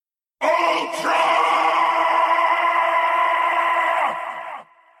Ultra!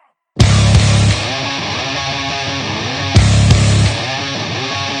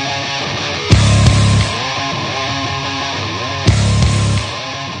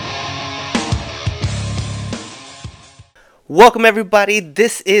 Welcome everybody.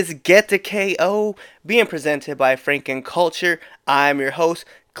 This is Get the KO being presented by Franken Culture. I'm your host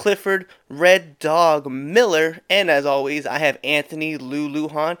Clifford Red Dog Miller, and as always, I have Anthony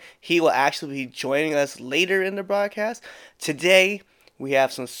Luluhan. He will actually be joining us later in the broadcast. Today, we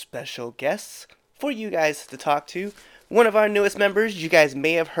have some special guests for you guys to talk to. One of our newest members, you guys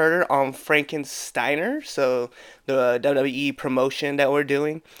may have heard her on Frankensteiner, so the WWE promotion that we're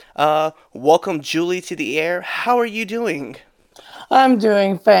doing. Welcome Julie to the air. How are you doing? I'm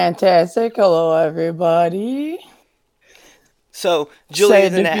doing fantastic. Hello, everybody. So Julie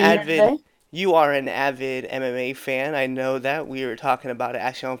is Excited an to be here avid. today. You are an avid MMA fan. I know that we were talking about it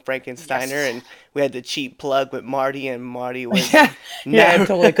actually on Frankensteiner, Yes. and we had the cheap plug with Marty, and Marty was Yeah, yeah, I not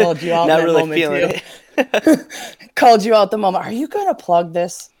totally called you out in not that really moment feeling too. it. Called you out the moment. Are you gonna plug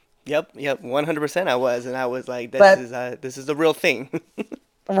this? Yep, 100%. I was, and I was like, But this is the real thing.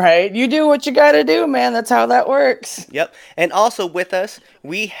 right, you do what you gotta do, man. That's how that works. Yep, and also with us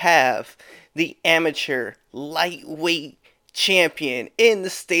we have the amateur lightweight champion in the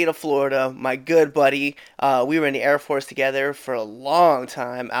state of Florida, my good buddy. We were in the Air Force together for a long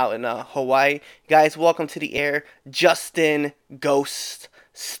time out in Hawaii. Guys, welcome to the air, Justin Ghost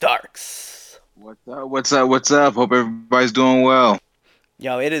Starks. What's up? What's up? What's up? Hope everybody's doing well.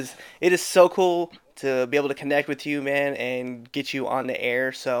 Yo, it is so cool to be able to connect with you, man, and get you on the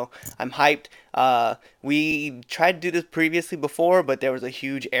air. So I'm hyped. We tried to do this previously before, but there was a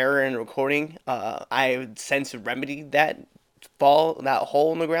huge error in recording. I since remedied that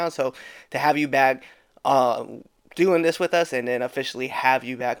hole in the ground. So to have you back, uh, doing this with us, and then officially have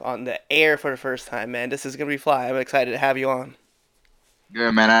you back on the air for the first time, man, this is gonna be fly. I'm excited to have you on.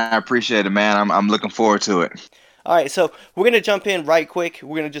 Good man. I appreciate it, man. I'm looking forward to it. All right, so we're gonna jump in right quick.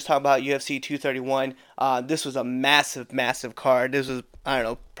 We're gonna just talk about UFC 231. This was a massive, massive card. This was, I don't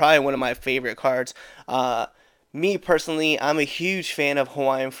know, probably one of my favorite cards. Uh, Me personally, I'm a huge fan of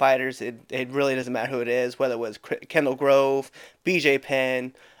Hawaiian fighters. It really doesn't matter who it is, whether it was Kendall Grove, BJ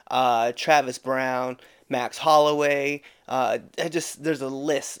Penn, Travis Brown, Max Holloway. There's a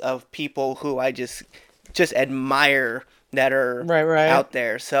list of people who I just admire that are Right, right. out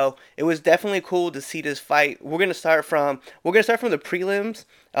there. So it was definitely cool to see this fight. We're gonna start from the prelims,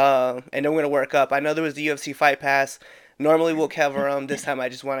 and then we're gonna work up. I know there was the UFC Fight Pass. Normally we'll cover them. This time I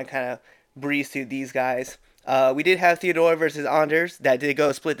just want to kind of breeze through these guys. We did have Theodore versus Anders. That did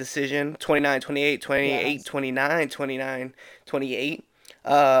go split decision, 29-28, 28, Yes. 29, 29, 28.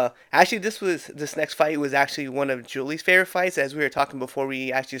 Actually, this next fight was actually one of Julie's favorite fights. As we were talking before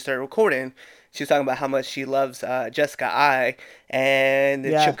we actually started recording, she was talking about how much she loves Jessica I and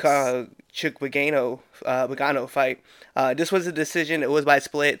the Yes. Chuk Bagano fight. This was a decision. It was by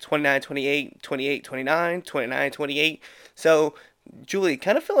split 29-28, 28-29, 29-28. So, Julie,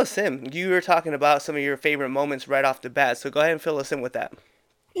 kind of fill us in. You were talking about some of your favorite moments right off the bat. So go ahead and fill us in with that.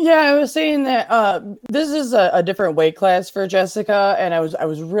 Yeah, I was saying that this is a different weight class for Jessica, and I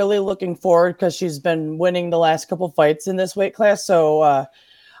was really looking forward because she's been winning the last couple fights in this weight class. So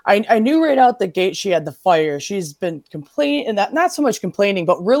I knew right out the gate she had the fire. She's been complaining, and that not so much complaining,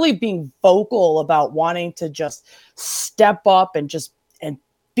 but really being vocal about wanting to just step up and just and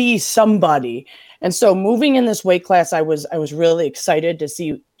be somebody. And so moving in this weight class, I was really excited to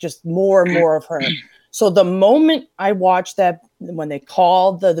see just more and more of her. So the moment I watched that when they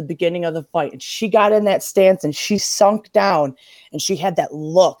called the beginning of the fight and she got in that stance and she sunk down and she had that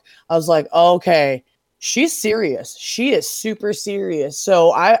look, I was like, okay, she's serious. She is super serious.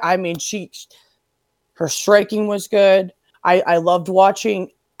 So I mean she her striking was good. I loved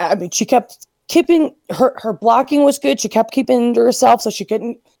watching. I mean, she kept keeping her blocking was good. She kept keeping to herself so she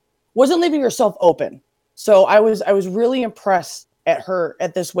couldn't wasn't leaving herself open. So I was really impressed at her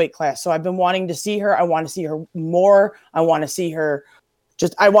at this weight class. So I've been wanting to see her. I want to see her more. I want to see her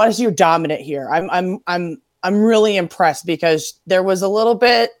just I want to see her dominant here. I'm really impressed because there was a little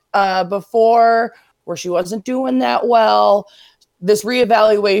bit before where she wasn't doing that well. This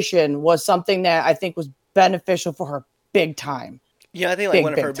reevaluation was something that I think was beneficial for her big time. Yeah, I think like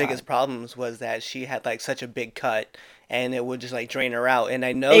one Big, of her big biggest time. problems was that she had like such a big cut and it would just like drain her out. And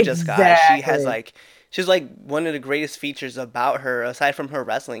I know Jessica Eye, Exactly. she's like one of the greatest features about her aside from her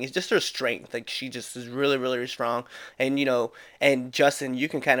wrestling is just her strength. Like she just is really, really strong. And and Justin, you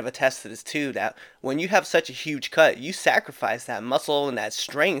can kind of attest to this too, that when you have such a huge cut, you sacrifice that muscle and that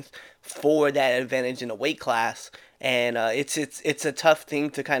strength for that advantage in a weight class. and it's a tough thing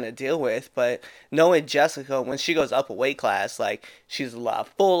to kind of deal with. But knowing Jessica, when she goes up a weight class, like she's a lot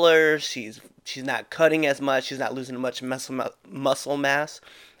fuller. She's not cutting as much. She's not losing much muscle mass,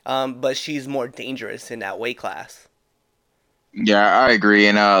 but she's more dangerous in that weight class. Yeah, I agree.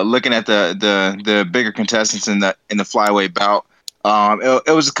 And looking at the bigger contestants in the flyweight bout,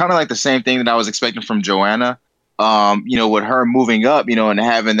 it was kind of like the same thing that I was expecting from Joanna. With her moving up, and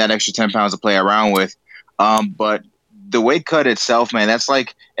having that extra 10 pounds to play around with. But the weight cut itself, man, that's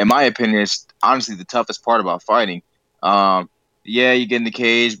like, in my opinion, it's honestly the toughest part about fighting. Yeah, you get in the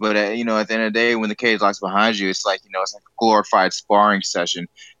cage, but at the end of the day, when the cage locks behind you, it's like it's like a glorified sparring session.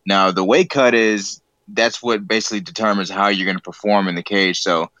 Now, the weight cut that's what basically determines how you're going to perform in the cage.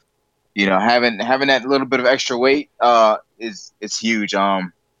 So, having that little bit of extra weight is huge.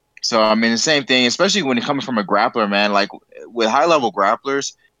 So I mean the same thing, especially when it comes from a grappler, man. Like with high level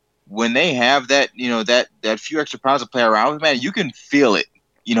grapplers, when they have that, that few extra pounds to play around with, man, you can feel it,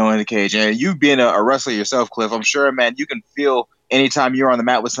 in the cage. And you being a wrestler yourself, Cliff, I'm sure, man, you can feel anytime you're on the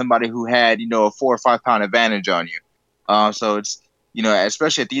mat with somebody who had, a 4 or 5 pound advantage on you. So it's,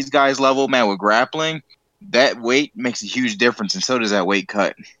 especially at these guys' level, man, with grappling, that weight makes a huge difference, and so does that weight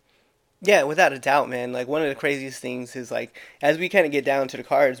cut. Yeah, without a doubt, man. Like one of the craziest things is like as we kind of get down to the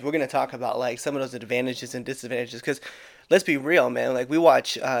cards, we're gonna talk about like some of those advantages and disadvantages. Because let's be real, man. Like we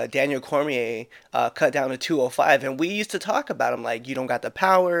watch Daniel Cormier cut down to 205, and we used to talk about him like you don't got the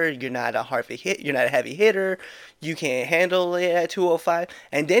power, you're not a hard hit, you're not a heavy hitter, you can't handle it at 205.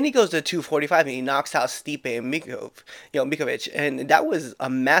 And then he goes to 245 and he knocks out Stipe and Mikovic, and that was a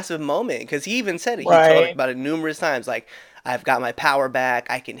massive moment because he even said it. He talked about it numerous times, like. I've got my power back.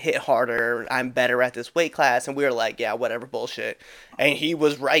 I can hit harder. I'm better at this weight class. And we were like, yeah, whatever, bullshit. And he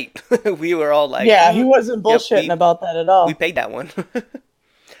was right. We were all like, yeah, he wasn't bullshitting about that at all. We paid that one.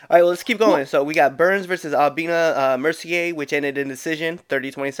 All right, well, let's keep going. So we got Burns versus Albina Mercier, which ended in decision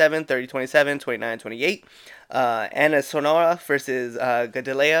 30-27, 30-27, 29-28. Anna Sonora versus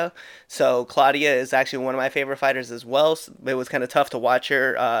Gadilea. So Claudia is actually one of my favorite fighters as well. So it was kind of tough to watch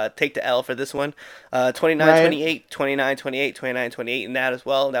her take the L for this one. 29-28, 29-28, 29-28 in that as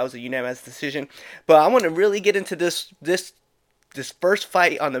well. That was a unanimous decision. But I want to really get into this first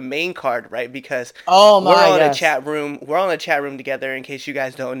fight on the main card, right? Because we're on a chat room. We're on a chat room together, in case you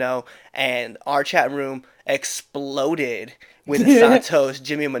guys don't know, and our chat room exploded with the Santos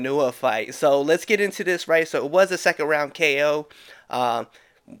Jimmy Manua fight. So let's get into this, right? So it was a second round KO.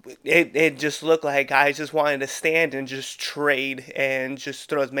 It just looked like guys just wanted to stand and just trade and just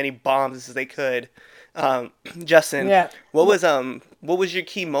throw as many bombs as they could. Justin, what was your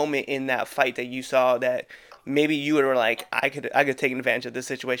key moment in that fight that you saw that maybe you were like, I could take advantage of this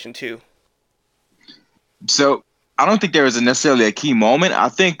situation too? So I don't think there was necessarily a key moment. I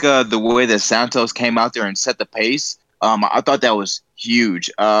think the way that Santos came out there and set the pace, I thought that was huge.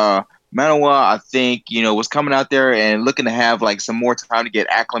 Manoa, I think, was coming out there and looking to have like some more time to get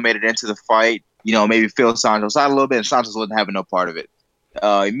acclimated into the fight. Maybe feel Santos out a little bit, and Santos wasn't having no part of it.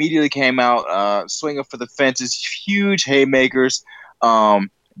 Immediately came out swinging for the fences, huge haymakers.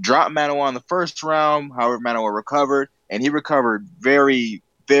 Dropped Manoa in the first round. However, Manoa recovered, and he recovered very,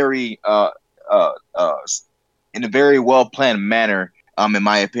 very in a very well planned manner. In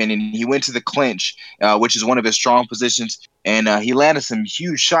my opinion, he went to the clinch, which is one of his strong positions, and he landed some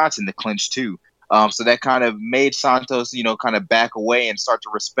huge shots in the clinch too. So that kind of made Santos, kind of back away and start to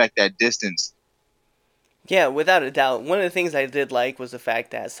respect that distance. Yeah, without a doubt. One of the things I did like was the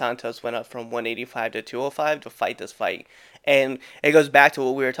fact that Santos went up from 185 to 205 to fight this fight. And it goes back to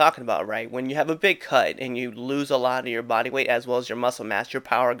what we were talking about, right? When you have a big cut and you lose a lot of your body weight as well as your muscle mass, your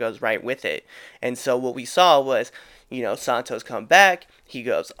power goes right with it. And so what we saw was, Santos come back, he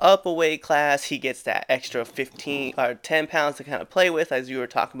goes up a weight class, he gets that extra 15 or 10 pounds to kind of play with, as you were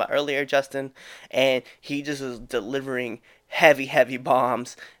talking about earlier, Justin. And he just was delivering heavy, heavy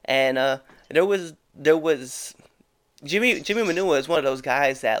bombs. And there was Jimmy Manua is one of those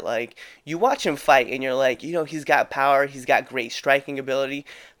guys that, like, you watch him fight and you're like, he's got power, he's got great striking ability,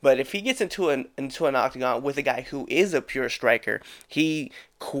 but if he gets into an octagon with a guy who is a pure striker, he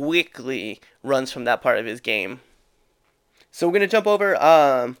quickly runs from that part of his game. So we're gonna jump over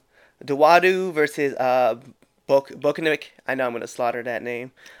Dawadu versus Bokanovic. I know I'm gonna slaughter that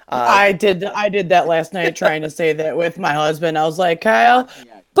name. I did that last night trying to say that with my husband. I was like, Kyle,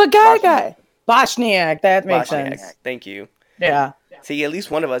 but guy. Bochniak, that makes sense. Thank you. Yeah. See, at least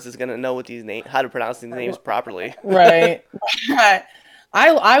one of us is gonna know what how to pronounce these names properly. Right.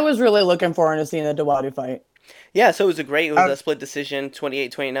 I was really looking forward to seeing the Dawadu fight. Yeah, so it was a split decision,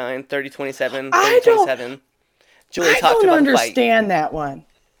 28-29, 30-27, 30-27. I don't understand that one.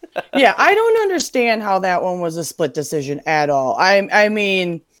 Yeah, I don't understand how that one was a split decision at all. I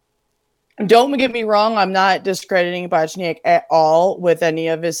mean, don't get me wrong. I'm not discrediting Bochniak at all with any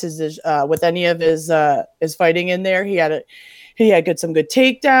of his fighting in there. He had some good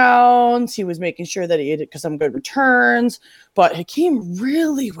takedowns. He was making sure that he had some good returns. But Hakeem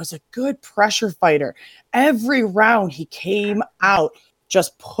really was a good pressure fighter. Every round he came out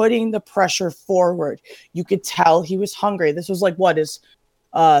just putting the pressure forward. You could tell he was hungry. This was like his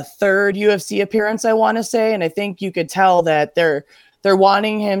third UFC appearance, I want to say, and I think you could tell that they're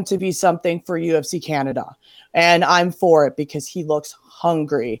wanting him to be something for UFC Canada. And I'm for it because he looks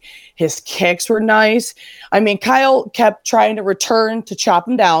hungry. His kicks were nice. I mean, Kyle kept trying to return to chop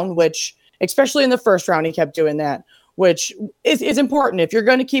him down, which, especially in the first round, he kept doing that, which is important. If you're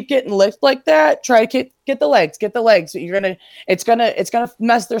going to keep getting licked like that, try to get the legs. It's going to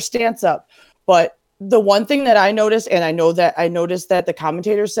mess their stance up. But the one thing that I noticed, and I noticed that the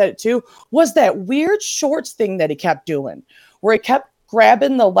commentator said it too, was that weird shorts thing that he kept doing, where he kept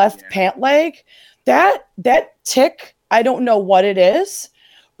grabbing the left pant leg. That tick, I don't know what it is,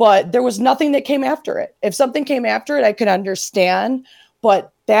 but there was nothing that came after it. If something came after it, I could understand,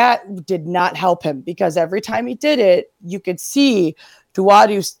 but that did not help him because every time he did it, you could see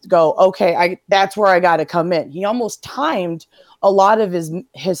Duadu go, okay, that's where I got to come in. He almost timed a lot of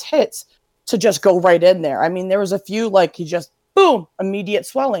his hits to just go right in there. I mean, there was a few like he just boom, immediate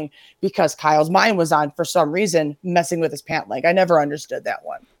swelling because Kyle's mind was on for some reason messing with his pant leg. I never understood that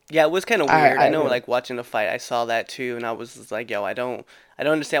one. Yeah, it was kind of weird. I know, like watching the fight, I saw that too, and I was just like, "Yo, I don't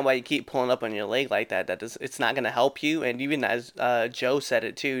understand why you keep pulling up on your leg like that. It's not gonna help you." And even as Joe said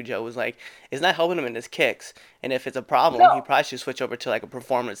it too, Joe was like, "It's not helping him in his kicks. And if it's a problem, he probably should switch over to like a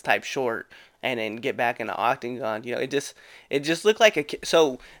performance type short and then get back in the octagon." You know, it just looked like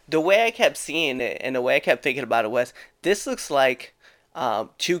so the way I kept seeing it and the way I kept thinking about it was this looks like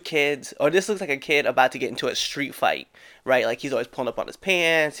two kids, or this looks like a kid about to get into a street fight, right? Like he's always pulling up on his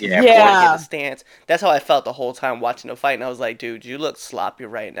pants, he's to get a stance. That's how I felt the whole time watching the fight, and I was like, dude, you look sloppy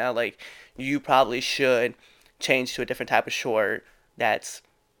right now. Like you probably should change to a different type of short that's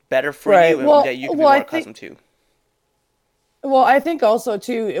better for you and that you can be more accustomed to. Well, I think also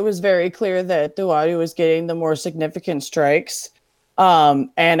too, it was very clear that Duadu was getting the more significant strikes.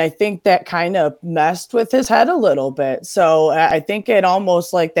 And I think that kind of messed with his head a little bit. So I think it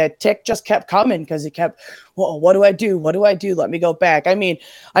almost like that tick just kept coming because he kept, well, what do I do? What do I do? Let me go back. I mean,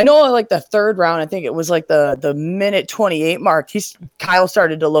 I know like the third round, I think it was like the minute 28 mark, Kyle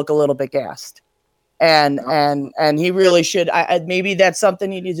started to look a little bit gassed. And he really should, maybe that's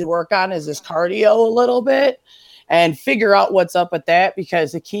something he needs to work on is his cardio a little bit and figure out what's up with that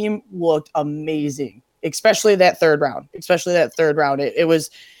because Hakeem looked amazing. Especially that third round. It was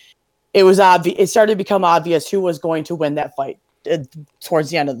obvious. It started to become obvious who was going to win that fight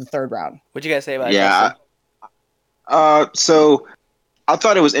towards the end of the third round. What'd you guys say about it? Yeah. So I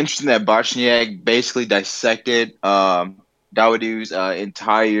thought it was interesting that Bochniak basically dissected Dawodu's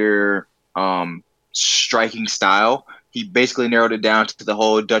entire striking style. He basically narrowed it down to the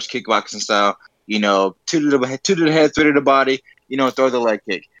whole Dutch kickboxing style. You know, two to the head, three to the body. You know, throw the leg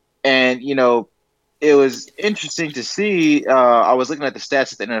kick, and you know. It was interesting to see. I was looking at the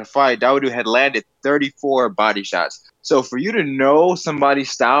stats at the end of the fight. Dawodu had landed 34 body shots. So for you to know somebody's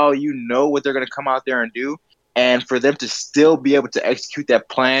style, you know what they're going to come out there and do, and for them to still be able to execute that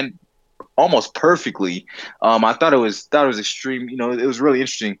plan almost perfectly, I thought it was extreme. You know, it was really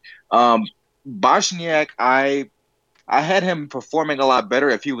interesting. Bochniak, I had him performing a lot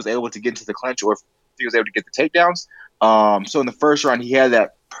better if he was able to get into the clinch or if he was able to get the takedowns. So in the first round, he had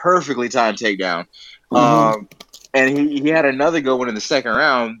that perfectly timed takedown. And he had another good one in the second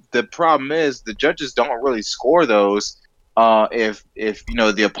round. The problem is the judges don't really score those if you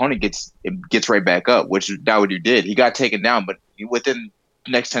know the opponent gets right back up, which Dawodu did. He got taken down, but within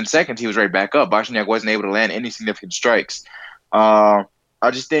the next 10 seconds he was right back up. Bochniak wasn't able to land any significant strikes. I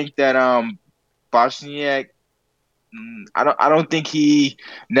just think that Bochniak, I don't think he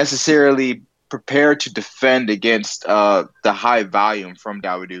necessarily prepared to defend against the high volume from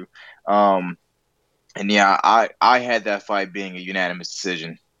Dawodu. And yeah, I had that fight being a unanimous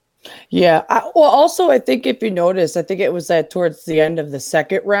decision. Yeah. Also, I think if you notice, I think it was that towards the end of the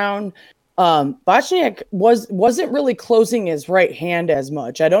second round, Bochniak wasn't really closing his right hand as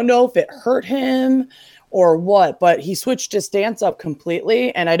much. I don't know if it hurt him or what, but he switched his stance up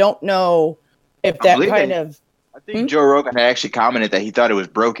completely. And I don't know if that I think Joe Rogan had actually commented that he thought it was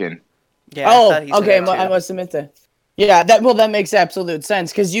broken. Yeah. Okay. I must admit that. Yeah, that makes absolute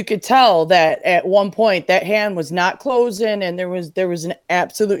sense because you could tell that at one point that hand was not closing and there was an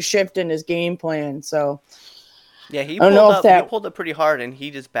absolute shift in his game plan. So Yeah, he I don't pulled know up. if that. He pulled up pretty hard, and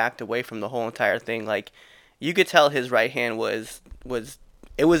he just backed away from the whole entire thing. Like, you could tell his right hand was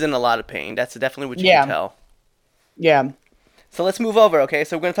it was in a lot of pain. That's definitely what you could Yeah, tell. yeah. So let's move over, okay?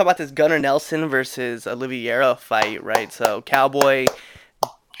 So we're gonna talk about this Gunnar Nelson versus Oliveira fight, right? So Cowboy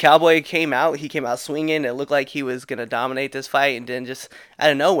came out. He came out swinging. It looked like he was gonna dominate this fight, and then just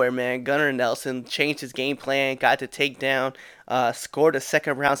out of nowhere, man, Gunnar Nelson changed his game plan, got the takedown, scored a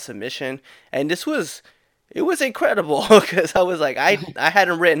second round submission, and it was incredible because I was like, I had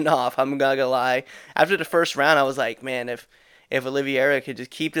him written off. I'm not gonna lie. After the first round, I was like, man, if Oliveira could just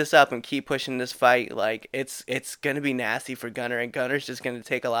keep this up and keep pushing this fight, like it's gonna be nasty for Gunnar, and Gunnar's just gonna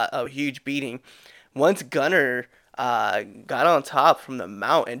take a huge beating. Once Gunnar got on top from the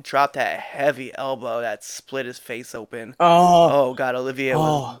mount and dropped that heavy elbow that split his face open. Oh, Oh god, Olivia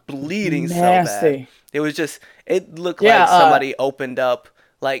was oh, bleeding so bad. nasty. It looked Yeah, like somebody opened up.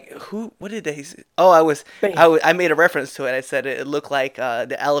 Like who? What did they say? Oh, I made a reference to it. I said it looked like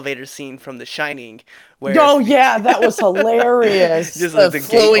the elevator scene from The Shining, where oh yeah, that was hilarious. just The like the gate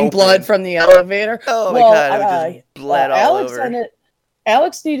flowing blood opened. from the elevator. Oh my Well, god, it just bled all Alex over. ended.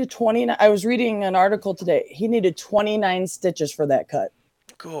 Alex needed 29. I was reading an article today. He needed 29 stitches for that cut.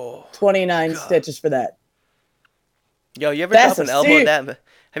 Oh, 29 God. stitches for that. Yo, you ever That's drop an a elbow serious- that?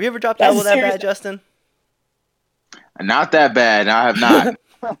 Have you ever dropped That's elbow a that serious- bad, Justin? Not that bad. I have not.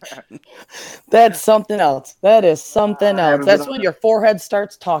 That's something else. That is something I else. haven't That's been- when your forehead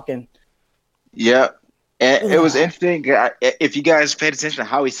starts talking. Yeah. And it was Ugh. interesting. If you guys paid attention to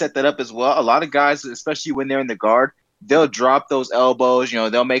how he set that up as well, a lot of guys, especially when they're in the guard, they'll drop those elbows.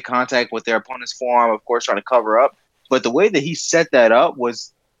 They'll make contact with their opponent's forearm, of course, trying to cover up. But the way that he set that up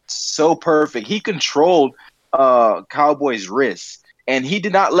was so perfect. He controlled Cowboy's wrists, and he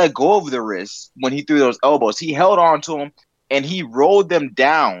did not let go of the wrists when he threw those elbows. He held on to them, and he rolled them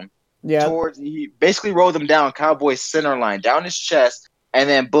down Yeah. he basically rolled them down Cowboy's center line, down his chest, and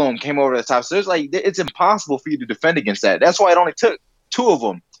then boom, came over the top. So it's impossible for you to defend against that. That's why it only took two of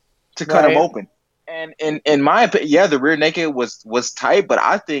them to cut him Right. open. And in my opinion, yeah, the rear naked was tight, but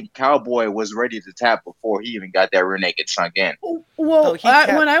I think Cowboy was ready to tap before he even got that rear naked sunk in. Well, Oh, he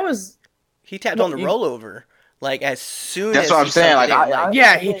tapped- when I was He tapped No, on the rollover. Like as soon That's as what he I'm saying, sunk it like, in, I-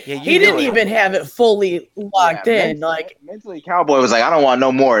 yeah, you he didn't knew it. even have it fully locked in. Like mentally, Cowboy was like, I don't want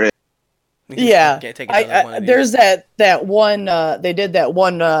no more of this. You just yeah, can't take another one of these. there's that one. They did that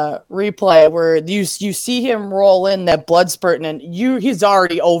one replay where you see him roll in that blood spurt, and he's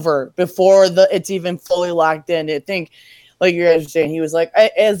already over before it's even fully locked in. I think, like you guys were saying, he was like,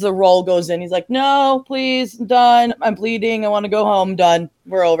 as the roll goes in, he's like, "No, please, I'm done. I'm bleeding. I want to go home. Done.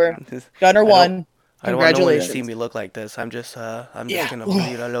 We're over. Gunner won. I don't want no one to see Congratulations." me look like this. I'm just Yeah. gonna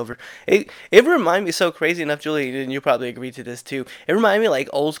bleed all over. It reminded me so crazy enough, Julie, and you probably agree to this too. It reminded me like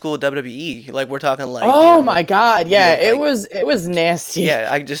old school WWE. Like we're talking like Oh my god, yeah, yeah, it was nasty. yeah.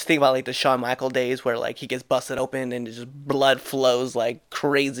 I just think about like the Shawn Michael days where like he gets busted open and just blood flows like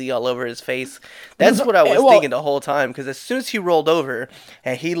crazy all over his face. That's what I was thinking the whole time because as soon as he rolled over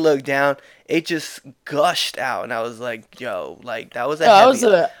and he looked down, it just gushed out, and I was like, "Yo, like that was a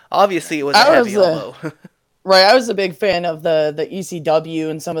heavy." Obviously, it was a heavy elbow. Right, I was a big fan of the ECW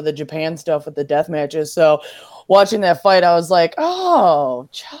and some of the Japan stuff with the death matches. So watching that fight, I was like, "Oh,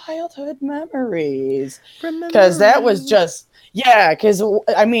 childhood memories," because that was just because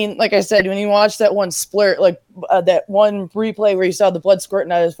I mean, like I said, when you watch that one split, like that one replay where you saw the blood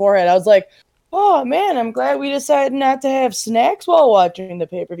squirting out of his forehead, I was like, "Oh man, I'm glad we decided not to have snacks while watching the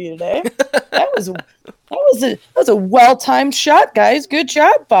pay-per-view today." That was a well-timed shot, guys. Good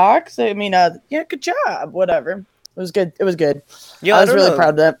job, Fox. I mean, yeah, good job. Whatever. It was good. It was good. Yo, I was really proud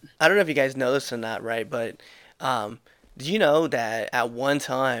of that. I don't know if you guys know this or not, right? But did you know that at one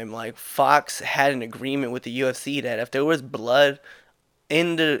time, like Fox had an agreement with the UFC that if there was blood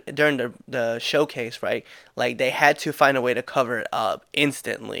during the showcase, right? Like they had to find a way to cover it up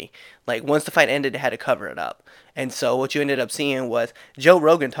instantly. Like once the fight ended, they had to cover it up. And so what you ended up seeing was Joe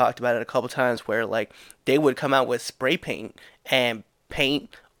Rogan talked about it a couple times where like they would come out with spray paint and paint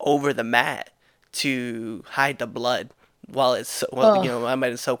over the mat to hide the blood while I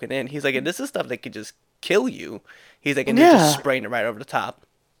might have soaking in. He's like, and this is stuff that could just kill you. He's like, and they're just spraying it right over the top.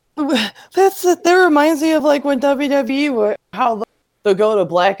 That reminds me of like when WWE how they'll go to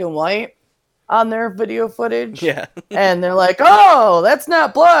black and white on their video footage. Yeah. And they're like, "Oh, that's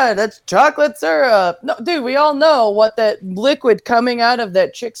not blood. That's chocolate syrup." No, dude, we all know what that liquid coming out of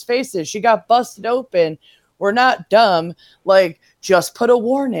that chick's face is. She got busted open. We're not dumb. Like, just put a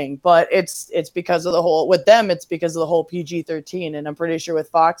warning. But it's because of the whole, with them, it's because of the whole PG-13. And I'm pretty sure with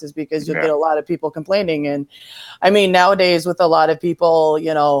Fox is because you'll get a lot of people complaining. And I mean, nowadays with a lot of people,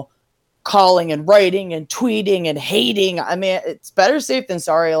 calling and writing and tweeting and hating. I mean, it's better safe than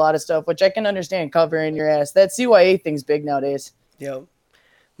sorry, a lot of stuff, which I can understand covering your ass. That CYA thing's big nowadays. Yep.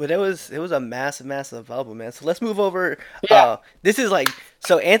 But it was a massive album, man. So let's move over. Yeah. This is like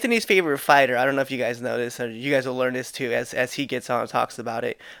so Anthony's favorite fighter. I don't know if you guys know this, or you guys will learn this too as he gets on and talks about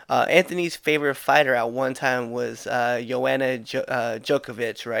it. Anthony's favorite fighter at one time was Joanna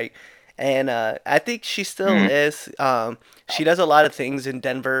Djokovic, right? And I think she still is. She does a lot of things in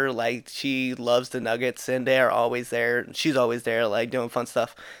Denver. Like she loves the Nuggets, and they're always there. She's always there, like doing fun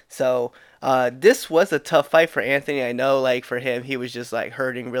stuff. So this was a tough fight for Anthony. I know, like for him, he was just like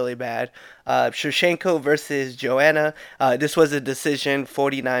hurting really bad. Shevchenko versus Joanna. This was a decision: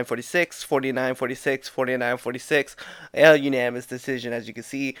 49-46, 49-46, 49-46. A unanimous decision, as you can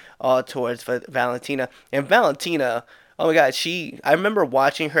see, all towards Valentina. And Valentina. Oh my God, I remember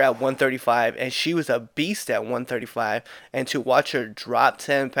watching her at 135, and she was a beast at 135. And to watch her drop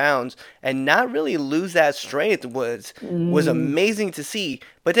 10 pounds and not really lose that strength was amazing to see.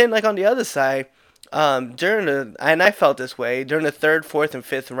 But then, like on the other side, and I felt this way during the third, fourth, and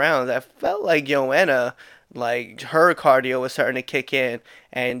fifth rounds, I felt like Joanna, like her cardio was starting to kick in,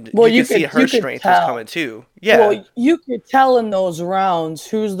 and you could see her strength was coming too. Yeah, well, you could tell in those rounds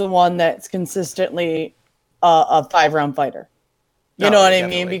who's the one that's consistently a 5-round fighter. You know what I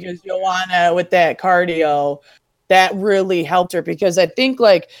mean? Because Joanna with that cardio, that really helped her, because I think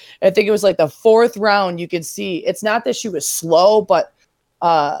it was like the fourth round, you could see it's not that she was slow, but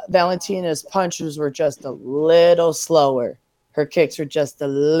Valentina's punches were just a little slower. Her kicks were just a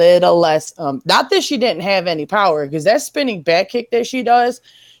little less. Not that she didn't have any power, because that spinning back kick that she does,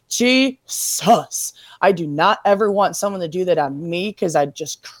 Jesus. I do not ever want someone to do that on me, because I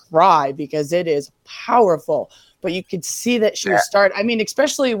just cry, because it is powerful. But you could see that she was I mean,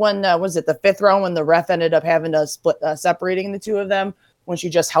 especially when, was it the fifth round when the ref ended up having to split, separating the two of them, when she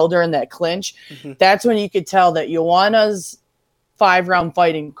just held her in that clinch. Mm-hmm. That's when you could tell that Joanna's 5-round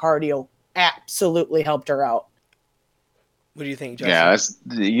fighting cardio absolutely helped her out. What do you think, Justin?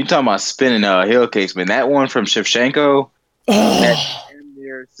 Yeah, you talking about spinning heel kicks, man. That one from Shevchenko, that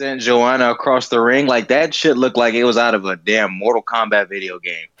sent Joanna across the ring. Like, that shit looked like it was out of a damn Mortal Kombat video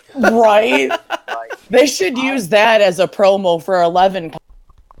game. Right? They should use that as a promo for 11.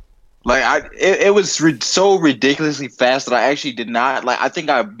 Like, it was so ridiculously fast that I actually did not, like, I think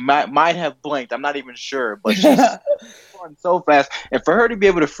I might have blinked. I'm not even sure, but she's going so fast. And for her to be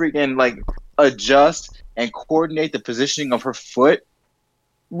able to freaking, like, adjust and coordinate the positioning of her foot,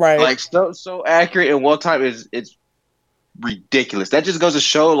 right? Like, so accurate and well timed, it's ridiculous. That just goes to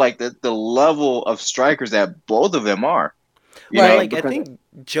show, like, the level of strikers that both of them are. You know, like, I think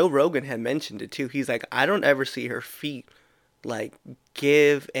Joe Rogan had mentioned it too. He's like, I don't ever see her feet like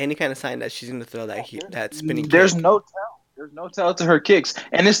give any kind of sign that she's gonna throw that spinning kick. There's no tell. There's no tell to her kicks,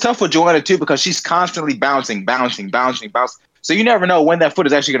 and it's tough with Joanna too, because she's constantly bouncing. So you never know when that foot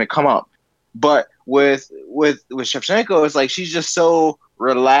is actually gonna come up. But with Shevchenko, it's like she's just so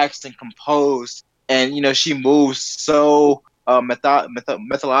relaxed and composed, and you know she moves so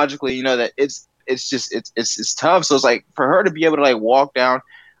methodologically. You know that it's tough. So it's like for her to be able to like walk down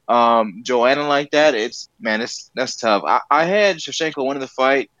Joanna like that, that's tough. I had Shevchenko win the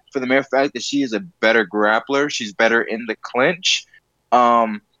fight for the mere fact that she is a better grappler. She's better in the clinch.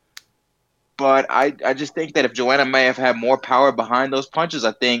 But I just think that if Joanna may have had more power behind those punches,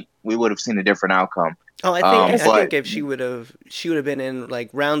 I think we would have seen a different outcome. Oh, I think if she would have been in like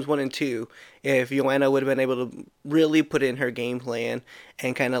rounds 1 and 2, if Joanna would have been able to really put in her game plan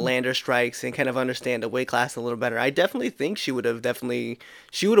and kind of land her strikes and kind of understand the weight class a little better, I definitely think she would have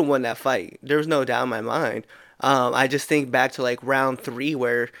won that fight. There's no doubt in my mind. I just think back to like round 3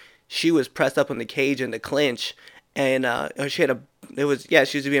 where she was pressed up in the cage in the clinch, and she was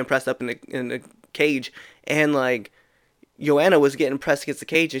being pressed up in the cage, and like Joanna was getting pressed against the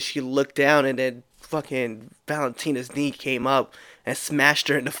cage, and she looked down, and then fucking Valentina's knee came up and smashed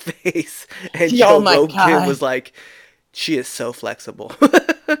her in the face, and Joe Rogan was like, she is so flexible.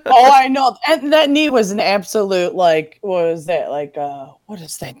 Oh, I know. And that knee was an absolute, like, what was that? Like, what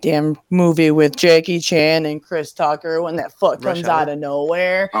is that damn movie with Jackie Chan and Chris Tucker when that foot comes out of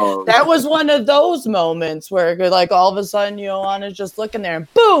nowhere? Oh. That was one of those moments where, like, all of a sudden, Joanna's just looking there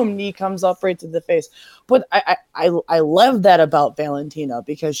and boom, knee comes up right to the face. But I love that about Valentina,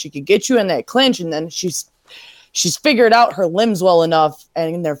 because she could get you in that clinch, and then she's figured out her limbs well enough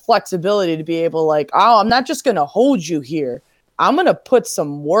and their flexibility to be able, like, oh, I'm not just going to hold you here. I'm going to put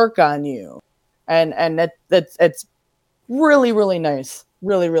some work on you. And it's really, really nice.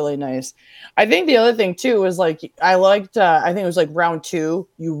 Really, really nice. I think the other thing too is like, I liked, I think it was like round 2.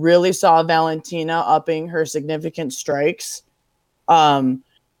 You really saw Valentina upping her significant strikes. And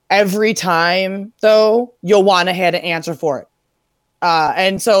every time, though, Joanna had to answer for it.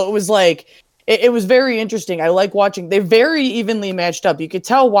 And so it was like, it was very interesting. I like watching. They very evenly matched up. You could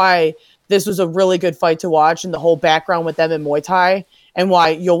tell why this was a really good fight to watch, and the whole background with them in Muay Thai, and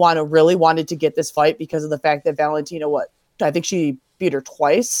why Joanna really wanted to get this fight because of the fact that Valentina, I think she beat her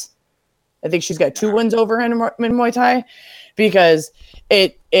twice. I think she's got 2 wins over her in Muay Thai, because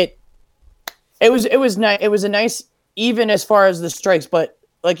it was nice. It was a nice, even as far as the strikes, but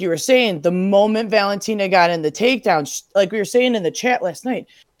like you were saying, the moment Valentina got in the takedown, like we were saying in the chat last night,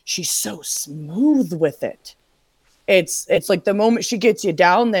 she's so smooth with it. It's like the moment she gets you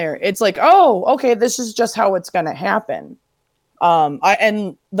down there, it's like, oh, okay, this is just how it's gonna happen.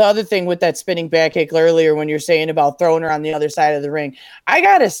 And the other thing with that spinning back kick earlier, when you're saying about throwing her on the other side of the ring, I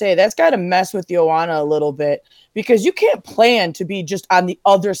gotta say that's gotta mess with Joanna a little bit, because you can't plan to be just on the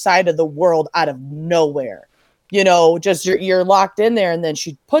other side of the world out of nowhere. You know, just you're locked in there, and then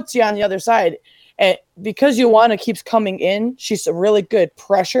she puts you on the other side. And because Joanna keeps coming in, she's a really good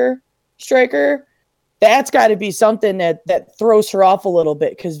pressure striker. That's got to be something that throws her off a little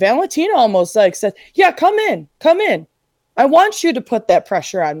bit, because Valentina almost like said, yeah, come in. I want you to put that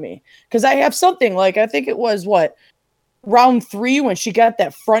pressure on me, because I have something like, I think it was round 3 when she got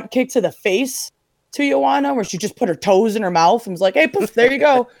that front kick to the face to Joanna, where she just put her toes in her mouth and was like, hey, poof, there you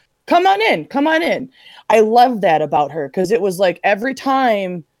go. Come on in. I love that about her, because it was like every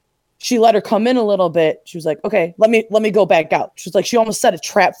time she let her come in a little bit, she was like, okay, let me go back out. She was like, she almost set a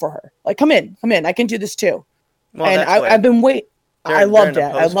trap for her. Like, come in. I can do this too. Well, and I've been waiting. I love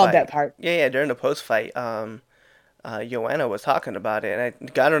that. I love that part. Yeah. During the post fight, Joanna was talking about it,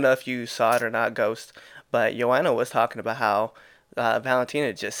 and I don't know if you saw it or not, Ghost, but Joanna was talking about how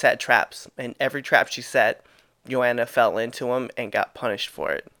Valentina just set traps, and every trap she set, Joanna fell into them and got punished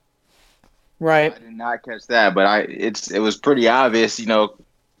for it. Right. I did not catch that, but it was pretty obvious. You know,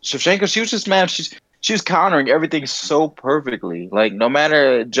 Shevchenko, she was just, man, she was countering everything so perfectly. Like, no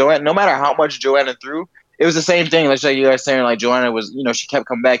matter how much Joanna threw, it was the same thing. Like you guys saying, like Joanna was, you know, she kept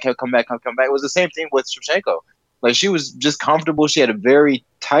coming back. It was the same thing with Shevchenko. Like, she was just comfortable. She had a very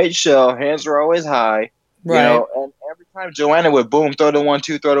tight shell. Hands were always high. Right. You know, and every time Joanna would boom, throw the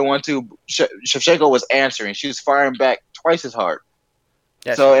 1-2, Shevchenko was answering. She was firing back twice as hard.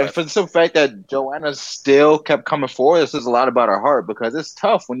 Yes, so, and for the simple fact that Joanna still kept coming forward, this is a lot about her heart, because it's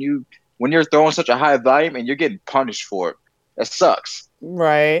tough when you're throwing such a high volume and you're getting punished for it. That sucks.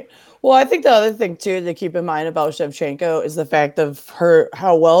 Right. Well, I think the other thing too to keep in mind about Shevchenko is the fact of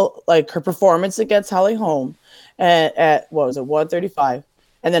how well, like, her performance against Holly Holm at what was it, 135,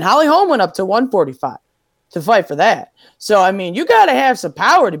 and then Holly Holm went up to 145 to fight for that. So I mean, you got to have some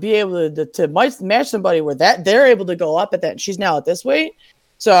power to be able to match somebody where they're able to go up at that. And she's now at this weight.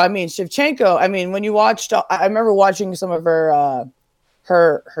 So I mean, Shevchenko. I mean, when you watched, I remember watching some of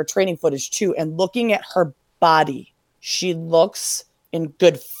her training footage too, and looking at her body, she looks in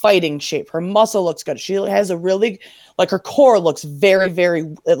good fighting shape. Her muscle looks good. She has a really, like, her core looks very,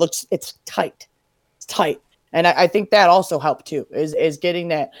 very, it's tight. It's tight. And I think that also helped too, is getting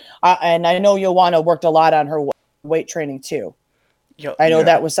that. And I know Joanna worked a lot on her weight training too. I know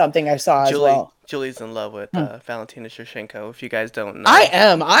that was something I saw as well. Julie's in love with Valentina Shevchenko, if you guys don't know. I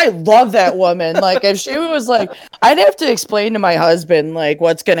am. I love that woman. Like, if she was like, I'd have to explain to my husband, like,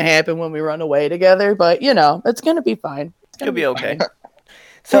 what's going to happen when we run away together. But, you know, it's going to be fine. It'll be okay.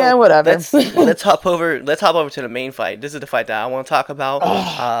 So yeah, whatever. Let's hop over to the main fight. This is the fight that I want to talk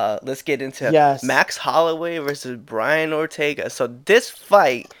about. Let's get into Max Holloway versus Brian Ortega. So this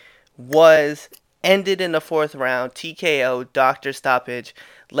fight was ended in the 4th round, TKO, doctor stoppage.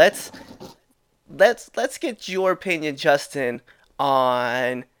 Let's get your opinion, Justin,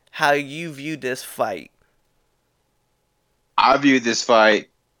 on how you view this fight. I viewed this fight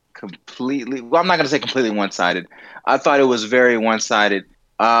completely. Well, I'm not going to say completely one-sided. I thought it was very one-sided.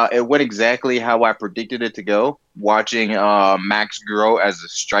 It went exactly how I predicted it to go. Watching Max grow as a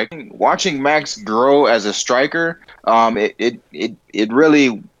striker, it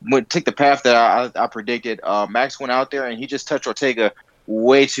really took the path that I predicted. Max went out there and he just touched Ortega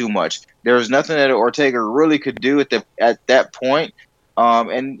way too much. There was nothing that Ortega really could do at that point,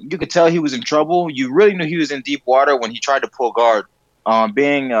 and you could tell he was in trouble. You really knew he was in deep water when he tried to pull guard.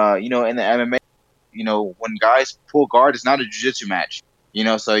 Being in the MMA, when guys pull guard, it's not a jiu-jitsu match.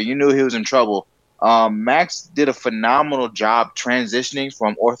 So you knew he was in trouble. Max did a phenomenal job transitioning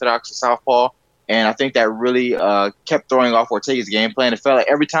from orthodox to southpaw, and I think that really kept throwing off Ortega's game plan. It felt like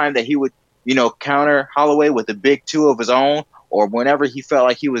every time that he would, counter Holloway with a big 2 of his own, or whenever he felt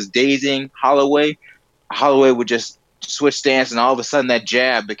like he was dazing Holloway would just switch stance, and all of a sudden that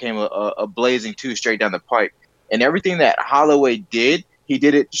jab became a blazing 2 straight down the pipe. And everything that Holloway did, he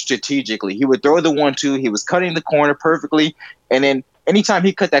did it strategically. He would throw the 1-2. He was cutting the corner perfectly, and then anytime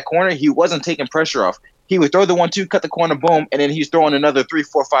he cut that corner, he wasn't taking pressure off. He would throw the 1-2, cut the corner, boom, and then he's throwing another 3,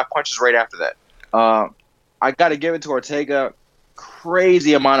 4, 5 punches right after that. I got to give it to Ortega.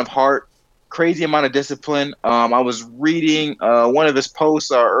 Crazy amount of heart, crazy amount of discipline. I was reading one of his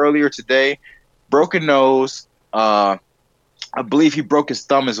posts earlier today. Broken nose. I believe he broke his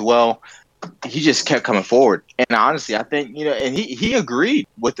thumb as well. He just kept coming forward, and honestly, I think and he agreed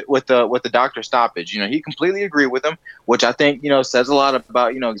with the doctor stoppage. He completely agreed with him, which I think says a lot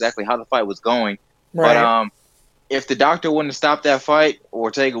about exactly how the fight was going. Right. But if the doctor wouldn't have stopped that fight,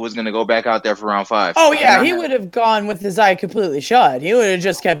 Ortega was going to go back out there for round 5. Oh yeah, he would have gone with his eye completely shut. He would have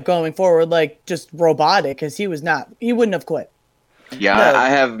just kept going forward like just robotic, because he wouldn't have quit. Yeah, no. I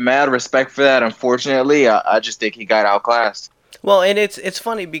have mad respect for that. Unfortunately, I just think he got outclassed. Well, and it's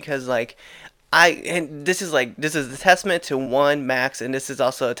funny because this is a testament to Max, and this is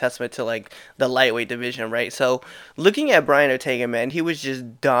also a testament to the lightweight division, right? So looking at Brian Ortega, man, he was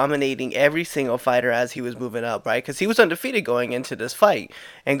just dominating every single fighter as he was moving up, right? Because he was undefeated going into this fight,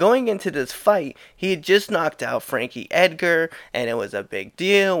 and going into this fight, he had just knocked out Frankie Edgar, and it was a big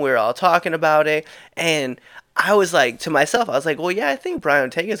deal. We were all talking about it, and I was like to myself, well, yeah, I think Brian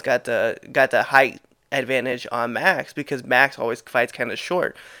Ortega's got the height advantage on Max, because Max always fights kind of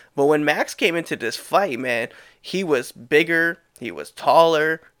short. But when Max came into this fight, man, he was bigger, he was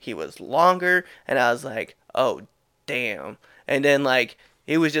taller, he was longer, and I was like, oh, damn. And then,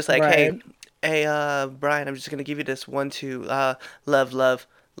 it was just like, right. hey, Brian, I'm just going to give you this 1-2,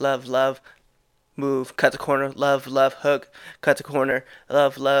 love, move, cut the corner, love, hook, cut the corner,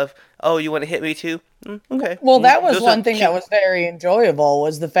 love. Oh, you want to hit me too? Okay. Well, that was one thing that was very enjoyable,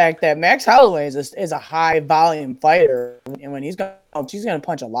 was the fact that Max Holloway is a high volume fighter, and when he's going to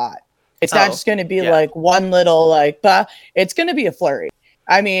punch a lot. It's not just going to be one little it's going to be a flurry.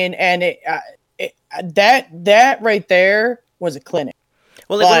 I mean, and that right there was a clinic.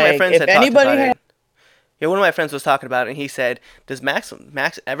 Well, one of my friends had talked about it. Yeah, one of my friends was talking about it, and he said, does Max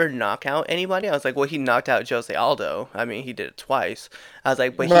ever knock out anybody? I was like, well, he knocked out Jose Aldo. I mean, he did it twice. I was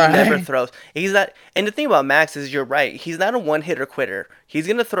like, but he never throws. He's not. And the thing about Max is, you're right. He's not a one-hitter quitter. He's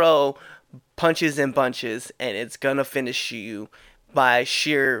going to throw punches and bunches, and it's going to finish you by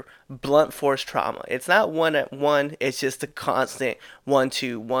sheer blunt force trauma. It's not 1-1. It's just a constant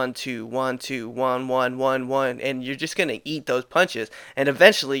 1-2, 1-2, 1-2, 1-1, 1-1, and you're just gonna eat those punches. And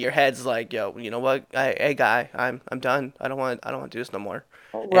eventually, your head's like, "Yo, you know what? Hey, guy, I'm done. I don't want to do this no more."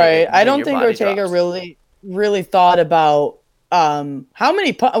 Right. I don't think Ortega really thought about how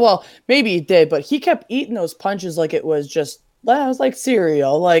many. Well, maybe he did, but he kept eating those punches like it was just like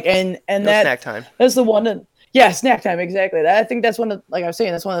cereal. And that snack time. That's the one that. Yeah, snack time, exactly. I think that's one of, like I was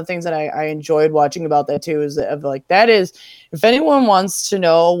saying, that's one of the things that I enjoyed watching about that too, is that is, if anyone wants to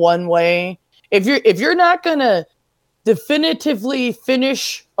know one way, if you're not gonna definitively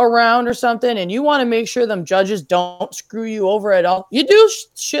finish a round or something, and you want to make sure them judges don't screw you over at all, you do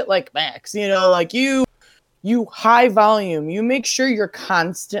shit like Max, you high volume, you make sure you're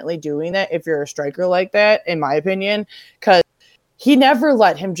constantly doing that if you're a striker like that, in my opinion, because he never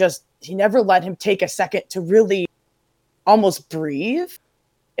let him take a second to really almost breathe.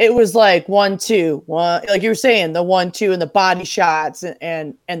 It was like 1-2, like you were saying, the 1-2 and the body shots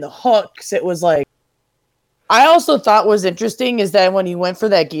and the hooks. It was like, I also thought was interesting is that when he went for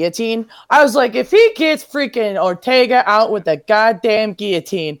that guillotine, I was like, if he gets freaking Ortega out with the goddamn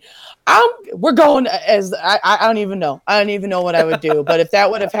guillotine, we're going as I don't even know. I don't even know what I would do. But if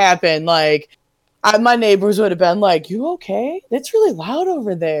that would have happened, my neighbors would have been like, "You okay? That's really loud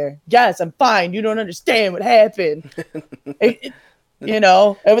over there." Yes, I'm fine. You don't understand what happened. That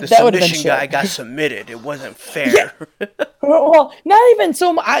would have been shit. Guy got submitted. It wasn't fair. Yeah. Well, not even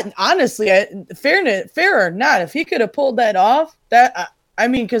so much. Honestly, fair or not, if he could have pulled that off,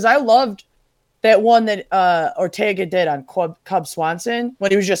 because I loved that one that Ortega did on Cub Swanson when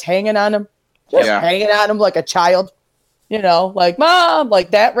he was just hanging on him, hanging on him like a child. Like mom,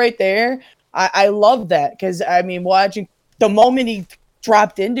 like that right there. I love that because, watching the moment he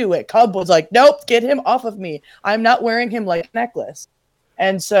dropped into it, Cub was like, nope, get him off of me. I'm not wearing him like a necklace.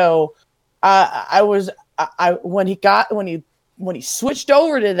 And so when he switched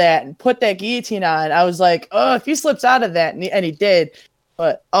over to that and put that guillotine on, I was like, oh, if he slips out of that, and he did.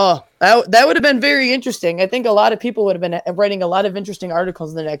 But, that would have been very interesting. I think a lot of people would have been writing a lot of interesting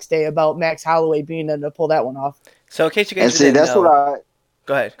articles the next day about Max Holloway being able to pull that one off. So in case you guys didn't know...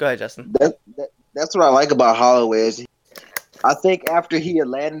 Go ahead, Justin. That's what I like about Holloway is I think after he had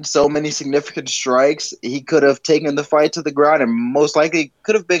landed so many significant strikes, he could have taken the fight to the ground and most likely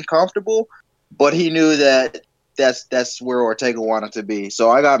could have been comfortable, but he knew that that's where Ortega wanted to be. So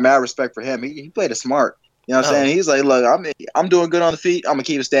I got mad respect for him. He played it smart. You know what I'm saying? He's like, look, I'm doing good on the feet. I'm gonna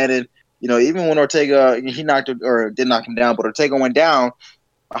keep it standing. You know, even when Ortega he knocked or did knock him down, but Ortega went down.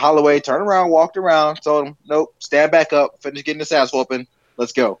 Holloway turned around, walked around, told him, nope, stand back up, finish getting this ass whooping.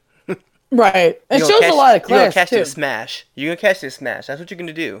 Let's go. Right. It shows a lot of class, you're gonna catch too. the smash. You're going to catch the smash. That's what you're going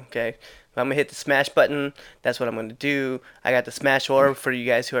to do, okay? I'm going to hit the smash button. That's what I'm going to do. I got the smash orb for you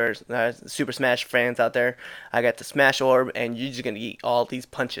guys who are Super Smash fans out there. I got the smash orb, and you're just going to eat all these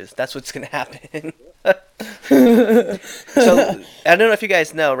punches. That's what's going to happen. So, I don't know if you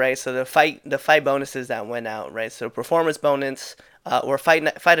guys know, right? So, the fight bonuses that went out, right? So, performance bonus or fight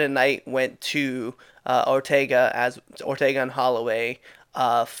of the night went to Ortega and Holloway.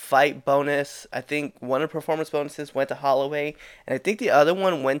 Fight bonus, I think one of the performance bonuses went to Holloway, and I think the other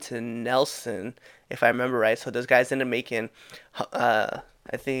one went to Nelson, if I remember right. So those guys ended up making, I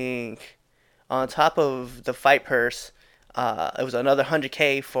think, on top of the fight purse, it was another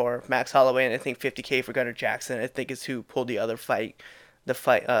 100K for Max Holloway, and I think 50K for Gunnar Jackson. I think is who pulled the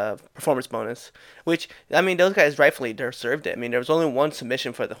performance bonus, which, I mean, those guys rightfully deserved it. I mean, there was only one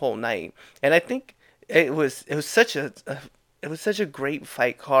submission for the whole night, and I think it was such a great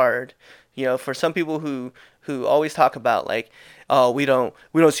fight card, you know, for some people who always talk about like, oh, we don't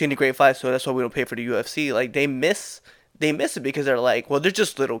see any great fights, so that's why we don't pay for the UFC. Like they miss it because they're like, well, they're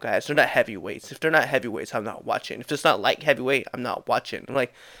just little guys. They're not heavyweights. If they're not heavyweights, I'm not watching. If it's not like heavyweight, I'm not watching. I'm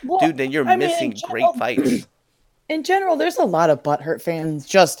like, well, dude, then you're missing great fights. In general, there's a lot of butthurt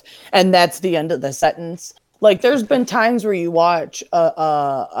fans and that's the end of the sentence. Like there's been times where you watch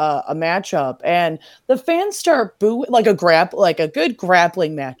a matchup and the fans start booing like a good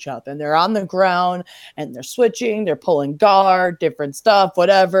grappling matchup, and they're on the ground and they're switching, they're pulling guard, different stuff,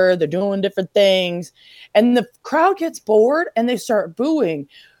 whatever, they're doing different things, and the crowd gets bored and they start booing,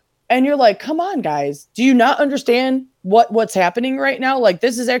 and you're like, come on, guys, do you not understand what's happening right now? Like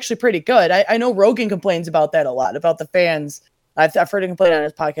this is actually pretty good. I know Rogan complains about that a lot, about the fans. I've heard him complain on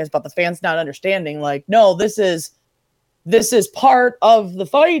his podcast about the fans not understanding. Like, no, this is part of the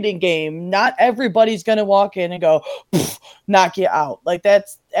fighting game. Not everybody's gonna walk in and go knock you out. Like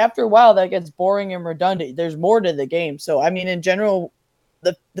that's after a while that gets boring and redundant. There's more to the game. So I mean, in general,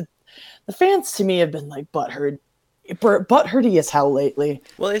 the fans to me have been like butthurty as hell lately.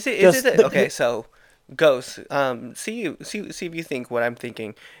 Well, is it okay? So, Ghost, see if you think what I'm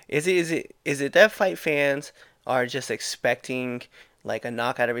thinking. Is it that fight fans are just expecting like a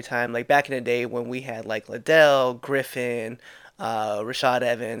knockout every time? Like back in the day when we had like Liddell, Griffin, Rashad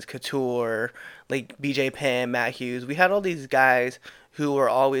Evans, Couture, like BJ Penn, Matt Hughes. We had all these guys who were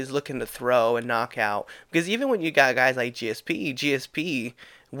always looking to throw and knock out. Because even when you got guys like GSP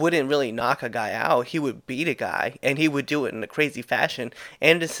wouldn't really knock a guy out. He would beat a guy, and he would do it in a crazy fashion.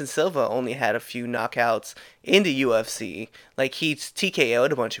 Anderson Silva only had a few knockouts in the UFC. Like, he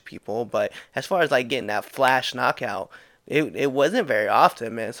TKO'd a bunch of people, but as far as, like, getting that flash knockout, it wasn't very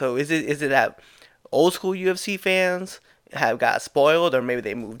often, man. So is it that old school UFC fans have got spoiled, or maybe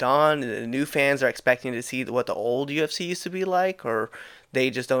they moved on, and the new fans are expecting to see what the old UFC used to be like, or they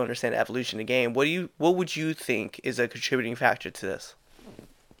just don't understand the evolution of the game? What would you think is a contributing factor to this?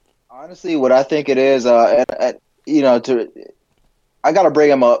 Honestly, what I think it is, I got to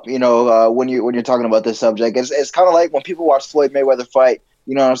bring him up. When you're talking about this subject, it's kind of like when people watch Floyd Mayweather fight.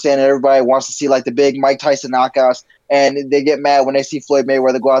 You know what I'm saying? Everybody wants to see like the big Mike Tyson knockouts, and they get mad when they see Floyd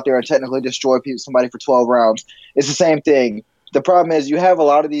Mayweather go out there and technically destroy somebody for 12 rounds. It's the same thing. The problem is you have a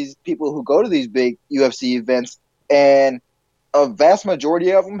lot of these people who go to these big UFC events, and a vast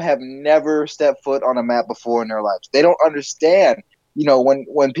majority of them have never stepped foot on a mat before in their lives. They don't understand.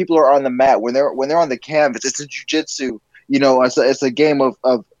 When people are on the mat, when they're on the canvas, it's a jiu-jitsu. It's a game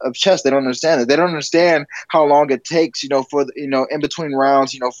of chess. They don't understand it. They don't understand how long it takes, for in between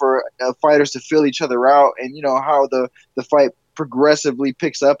rounds, for fighters to feel each other out, and how the fight progressively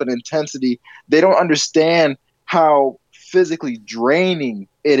picks up in intensity. They don't understand how physically draining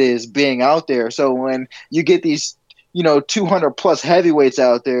it is being out there. So when you get these 200 plus heavyweights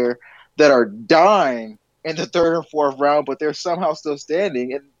out there that are dying in the third or fourth round, but they're somehow still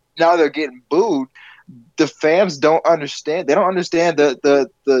standing, and now they're getting booed. The fans don't understand. They don't understand the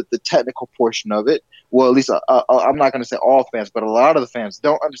technical portion of it. Well, at least I'm not going to say all fans, but a lot of the fans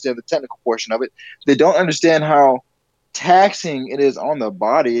don't understand the technical portion of it. They don't understand how taxing it is on the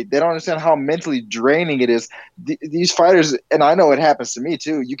body. They don't understand how mentally draining it is. These fighters, and I know it happens to me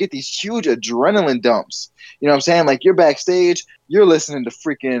too, you get these huge adrenaline dumps. You know what I'm saying? Like, you're backstage, you're listening to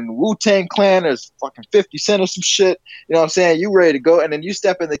freaking Wu-Tang Clan, there's fucking 50 Cent or some shit. You know what I'm saying? You ready to go, and then you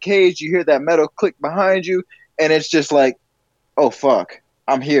step in the cage, you hear that metal click behind you, and it's just like, oh fuck,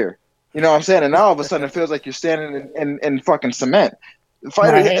 I'm here. You know what I'm saying? And now all of a sudden it feels like you're standing in fucking cement.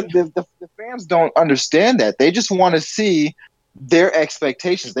 Right. The fans don't understand that. They just want to see their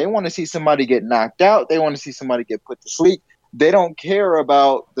expectations. They want to see somebody get knocked out. They want to see somebody get put to sleep. They don't care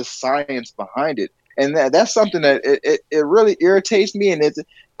about the science behind it. And that's something that it really irritates me. And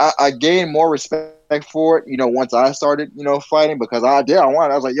I gained more respect for it, once I started, fighting, because I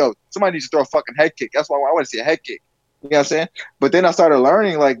was like, yo, somebody needs to throw a fucking head kick. That's why I want to see a head kick. You know what I'm saying? But then I started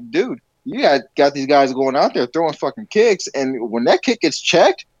learning, like, dude, you got these guys going out there throwing fucking kicks, and when that kick gets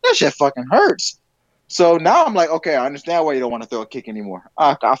checked, that shit fucking hurts. So now I'm like, okay, I understand why you don't want to throw a kick anymore.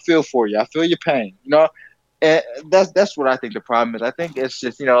 I feel for you. I feel your pain. And that's what I think the problem is. I think it's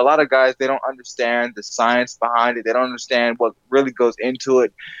just, a lot of guys, they don't understand the science behind it. They don't understand what really goes into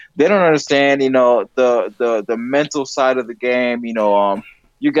it. They don't understand, the mental side of the game.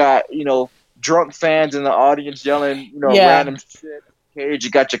 You got, drunk fans in the audience yelling, random shit. Cage,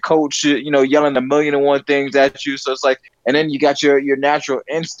 you got your coach, yelling a million and one things at you. So it's like, and then you got your natural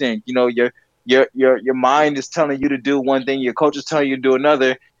instinct. Your mind is telling you to do one thing, your coach is telling you to do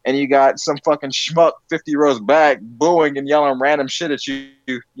another, and you got some fucking schmuck 50 rows back booing and yelling random shit at you.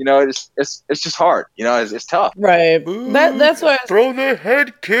 It's just hard. It's tough. Right. That's why. Throw the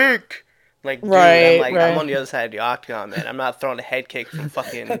head kick. Like, dude, I'm on the other side of the octagon, man. I'm not throwing a head kick from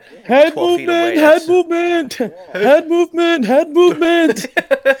fucking 12 feet away. Head movement, head movement, head movement.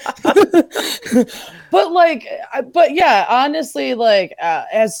 But yeah, honestly, like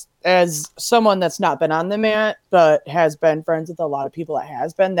as someone that's not been on the mat but has been friends with a lot of people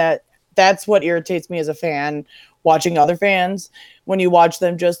that's what irritates me as a fan, watching other fans when you watch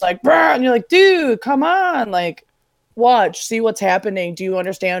them just like, bruh, and you're like, dude, come on, like, watch, see what's happening. Do you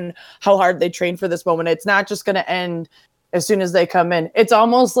understand how hard they train for this moment? It's not just going to end as soon as they come in. It's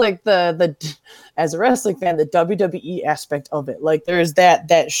almost like the as a wrestling fan, the WWE aspect of it. Like there's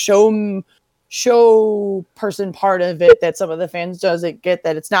that show person part of it that some of the fans doesn't get,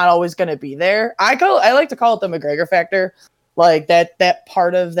 that it's not always going to be there. I like to call it the McGregor factor, like that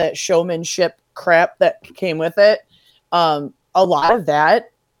part of that showmanship crap that came with it. A lot of that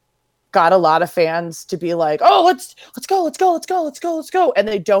got a lot of fans to be like, oh, let's go. And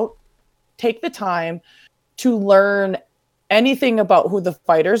they don't take the time to learn anything about who the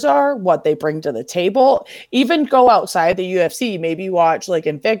fighters are, what they bring to the table, even go outside the UFC, maybe watch like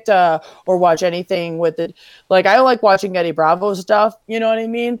Invicta or watch anything with it. Like I like watching Eddie Bravo stuff. You know what I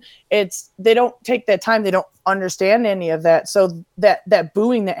mean? They don't take that time. They don't understand any of that. So that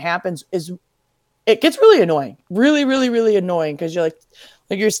booing that happens it gets really annoying, really, really, really annoying. Cause you're like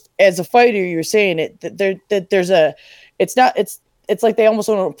you're, as a fighter, you're saying it's like they almost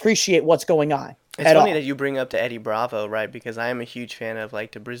don't appreciate what's going on. It's funny that you bring up the Eddie Bravo, right? Because I am a huge fan of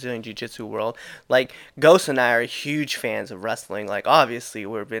like the Brazilian Jiu-Jitsu world. Like Ghost and I are huge fans of wrestling. Like obviously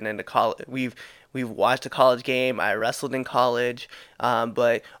we've been into college. We've watched a college game. I wrestled in college.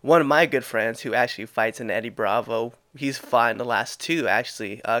 But one of my good friends who actually fights in Eddie Bravo, he's fought in the last two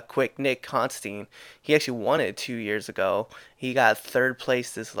actually. Quick Nick Constantine. He actually won it 2 years ago. He got third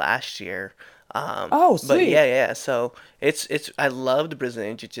place this last year. Sweet. But yeah. So it's I love the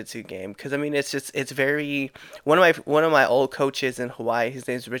Brazilian Jiu-Jitsu game because I mean it's very one of my old coaches in Hawaii. His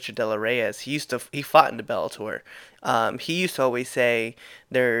name's Richard De La Reyes. He fought in the Bellator. He used to always say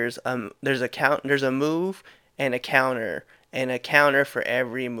there's a move and a counter for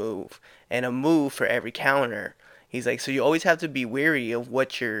every move and a move for every counter. He's like, so you always have to be wary of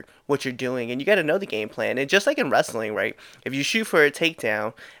what you're doing, and you got to know the game plan. And just like in wrestling, right? If you shoot for a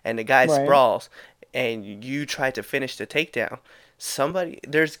takedown and the guy sprawls, and you try to finish the takedown,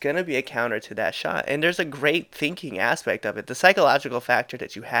 there's gonna be a counter to that shot. And there's a great thinking aspect of it. The psychological factor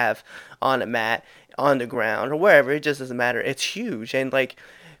that you have on a mat, on the ground, or wherever, it just doesn't matter. It's huge, and like,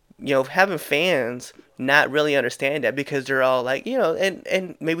 having fans not really understand that because they're all like,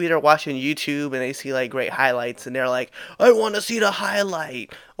 and maybe they're watching YouTube and they see like great highlights and they're like, I want to see the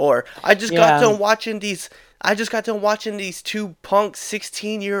highlight, or I just got done watching these two punk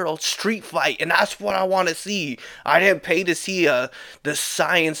 16-year-old street fight and that's what I want to see. I didn't pay to see the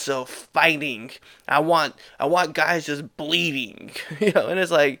science of fighting. I want guys just bleeding, and it's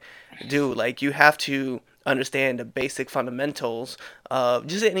like, dude, like you have to understand the basic fundamentals of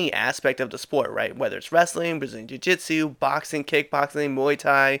just any aspect of the sport, right? Whether it's wrestling, Brazilian Jiu-Jitsu, boxing, kickboxing, Muay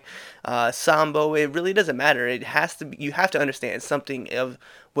Thai, Sambo, it really doesn't matter. You have to understand something of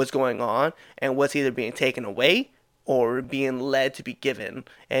what's going on and what's either being taken away or being led to be given.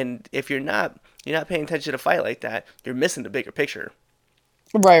 And if you're not paying attention to a fight like that, you're missing the bigger picture.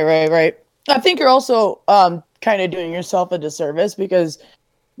 Right. I think you're also kind of doing yourself a disservice because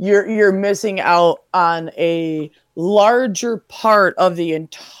you're missing out on a larger part of the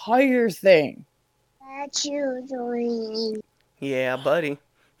entire thing. What you doing? Yeah, buddy.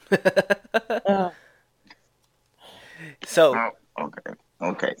 Uh, So, Oh,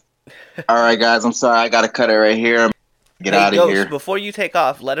 okay. All right, guys. I'm sorry. I gotta cut it right here. Get hey, out of Ghost, here. before you take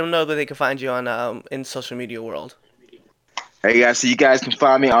off, let them know that they can find you on in social media world. Hey guys, so you guys can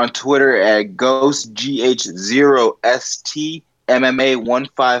find me on Twitter at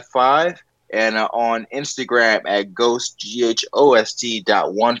GhostGH0STMMA155 and on Instagram at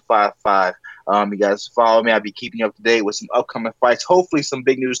GhostGHOST.155. You guys follow me. I'll be keeping you up to date with some upcoming fights. Hopefully, some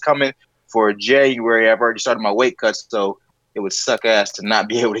big news coming for January. I've already started my weight cuts, so it would suck ass to not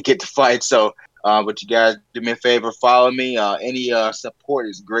be able to get to fight. So, but you guys do me a favor, follow me. Any support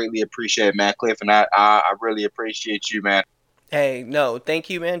is greatly appreciated, man. Cliff, and I really appreciate you, man. Hey, no, thank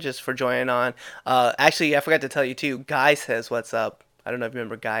you, man, just for joining on. Actually, I forgot to tell you too. Guy says what's up. I don't know if you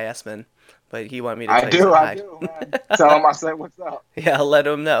remember Guy Essman, but he wanted me to tell you say I hi. do, man. Tell him I said what's up. Yeah, I'll let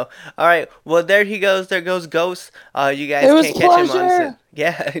him know. All right. Well, there he goes. There goes Ghost. You guys It was can catch him pleasure.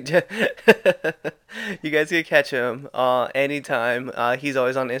 Yeah, you guys can catch him anytime. He's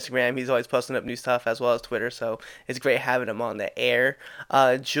always on Instagram. He's always posting up new stuff as well as Twitter. So it's great having him on the air.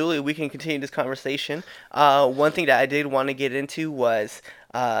 Julie, we can continue this conversation. One thing that I did want to get into was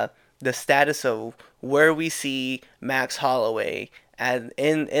the status of where we see Max Holloway and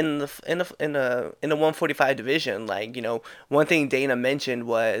in the 145 division. Like, you know, one thing Dana mentioned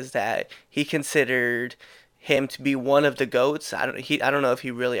was that he considered him to be one of the goats. I don't know if he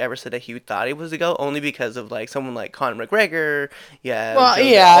really ever said that he thought he was the goat, only because of like someone like Conor McGregor, yeah, well,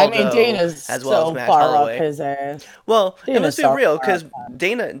 Jose yeah, I mean Aldo, Dana's as well as so Max far Holloway. up his ass. Well, and Dana's let's be so real, far because up.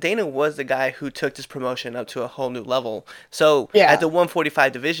 Dana was the guy who took this promotion up to a whole new level. So Yeah. at the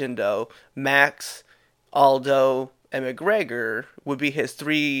 145 division, though, Max, Aldo, and McGregor would be his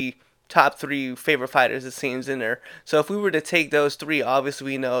top three favorite fighters, it seems, in there. So if we were to take those three, obviously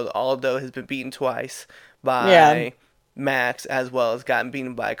we know that Aldo has been beaten twice by Yeah. Max, as well as gotten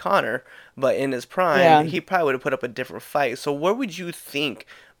beaten by Conor. But in his prime, Yeah. he probably would have put up a different fight. So where would you think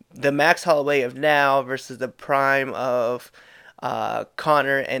the Max Holloway of now versus the prime of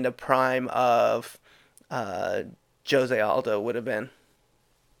Conor and the prime of Jose Aldo would have been?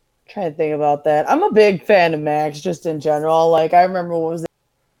 Trying to think about that. I'm a big fan of Max just in general. Like I remember what was the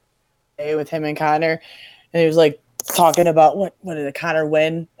day with him and Connor, and he was like talking about what did Connor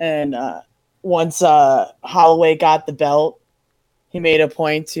win? And once Holloway got the belt, he made a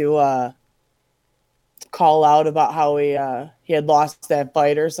point to call out about how he had lost that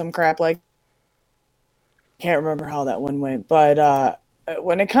fight or some crap like. Can't remember how that one went, but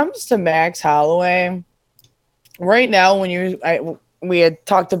when it comes to Max Holloway, right now we had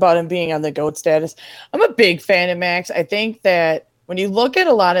talked about him being on the GOAT status. I'm a big fan of Max. I think that when you look at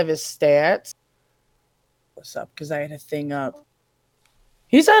a lot of his stats, what's up? Because I had a thing up.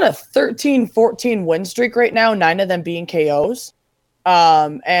 He's on a 13-14 win streak right now, 9 of them being KOs.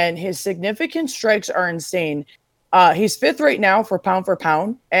 And his significant strikes are insane. He's 5th right now for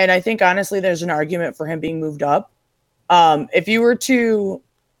pound, and I think honestly there's an argument for him being moved up. If you were to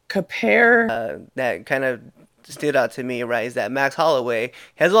compare, that kind of stood out to me, right, is that Max Holloway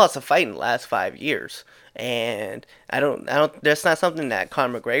has lots of fight in the last 5 years. And I don't, that's not something that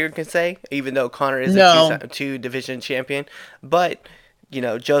Conor McGregor can say, even though Conor is a two division champion. But, you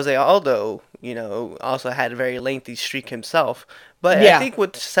know, Jose Aldo, you know, also had a very lengthy streak himself. But I think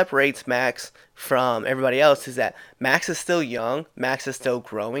what separates Max from everybody else is that Max is still young, Max is still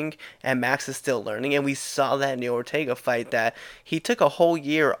growing, and Max is still learning. And we saw that in the Ortega fight, that he took a whole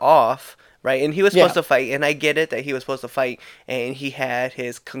year off, right? And he was supposed to fight, and I get it that he was supposed to fight, and he had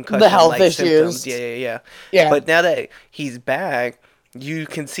his concussion-like symptoms. Yeah. But now that he's back, you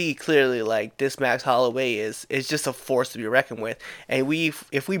can see clearly, like, this Max Holloway is just a force to be reckoned with. And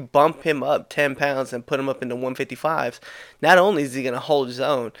if we bump him up 10 pounds and put him up into 155s, not only is he going to hold his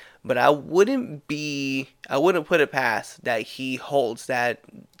own, but I wouldn't put it past that he holds that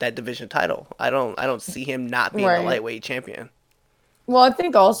division title. I don't see him not being a lightweight champion. Well, I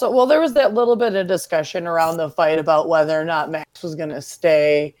think also, there was that little bit of discussion around the fight about whether or not Max was going to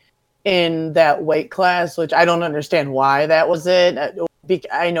stay in that weight class, which I don't understand why that was it.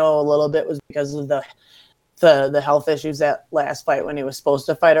 I know a little bit was because of the health issues that last fight when he was supposed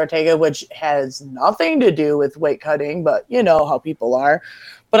to fight Ortega, which has nothing to do with weight cutting, but you know how people are.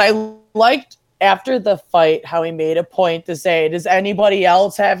 But I liked after the fight how he made a point to say, does anybody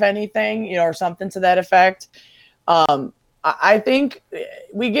else have anything, you know, or something to that effect. I think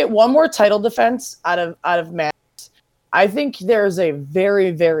we get one more title defense out of Max. I think there's a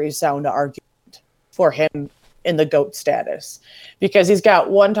very, very sound argument for him in the GOAT status, because he's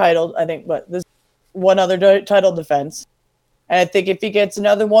got one title, I think, but this one other title defense. And I think if he gets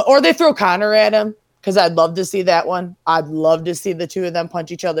another one, or they throw Conor at him, because I'd love to see that one. I'd love to see the two of them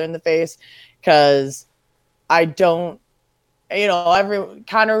punch each other in the face, because I don't,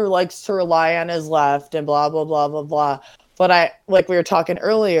 Conor likes to rely on his left and blah, blah, blah, blah, blah. But like we were talking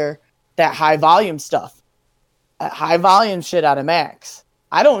earlier, that high volume stuff, high volume shit out of Max.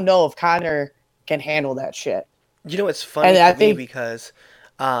 I don't know if Conor can handle that shit. It's funny to me because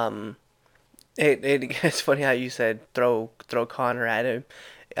it's funny how you said throw Conor at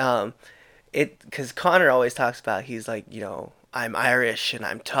him. Because Conor always talks about, he's like, I'm Irish and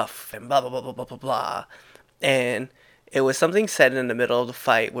I'm tough and blah, blah, blah, blah, blah, blah, blah. And it was something said in the middle of the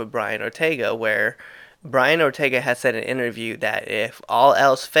fight with Brian Ortega, where Brian Ortega had said in an interview that if all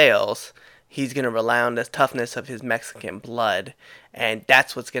else fails, he's going to rely on the toughness of his Mexican blood, and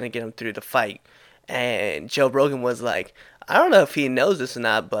that's what's going to get him through the fight. And Joe Rogan was like, I don't know if he knows this or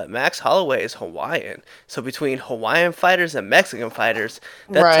not, but Max Holloway is Hawaiian. So between Hawaiian fighters and Mexican fighters,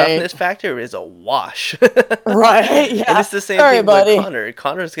 that toughness factor is a wash. Right, yeah. And it's the same thing with Conor.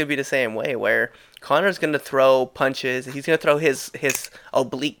 Conor's going to be the same way, where Conor's going to throw punches. He's going to throw his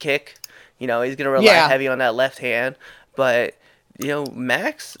oblique kick. He's going to rely heavy on that left hand. But,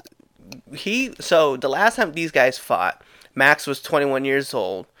 Max, so the last time these guys fought, Max was 21 years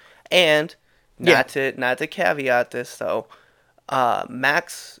old. And not to caveat this, though,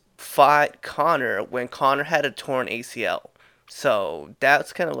 Max fought Conor when Conor had a torn ACL. So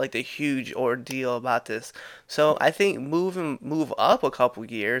that's kind of like the huge ordeal about this. So I think move up a couple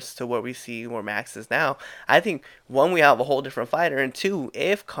years to where we see where Max is now. I think, one, we have a whole different fighter, and two,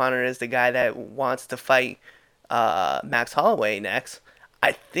 if Conor is the guy that wants to fight Max Holloway next,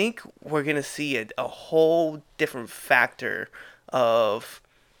 I think we're going to see a whole different factor of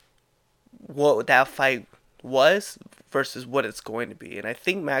what that fight was versus what it's going to be. And I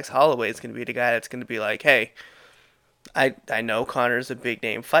think Max Holloway is going to be the guy that's going to be like, hey, I know Conor's a big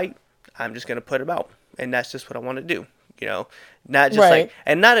name fight. I'm just going to put him out. And that's just what I want to do. Not just like,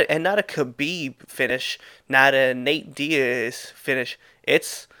 and not a Khabib finish, not a Nate Diaz finish.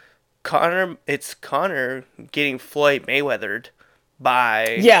 It's Conor getting Floyd Mayweathered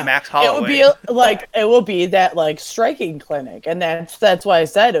by Max Holloway. It will be that like striking clinic, and that's why I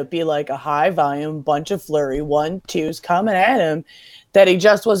said it would be like a high volume bunch of flurry 1-2s coming at him that he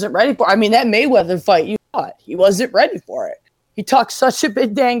just wasn't ready for. I mean, that Mayweather fight, you thought he wasn't ready for it. He talked such a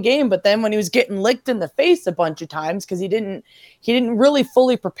big dang game, but then when he was getting licked in the face a bunch of times because he didn't really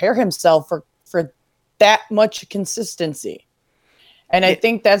fully prepare himself for that much consistency. And I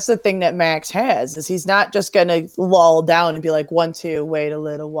think that's the thing that Max has, is he's not just going to lull down and be like, 1-2, wait a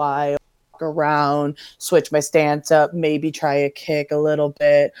little while, walk around, switch my stance up, maybe try a kick a little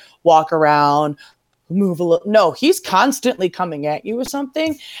bit, walk around, move a little. No, he's constantly coming at you with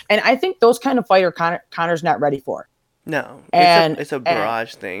something. And I think those kind of fighter Conor's not ready for. No, it's a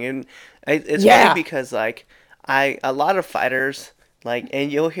barrage thing. And it's funny because like a lot of fighters, like,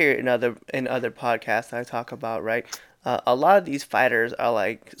 and you'll hear it in other podcasts I talk about, right? A lot of these fighters are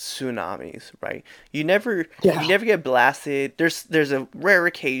like tsunamis, right? You never get blasted. There's a rare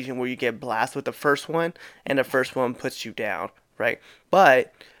occasion where you get blasted with the first one, and the first one puts you down, right?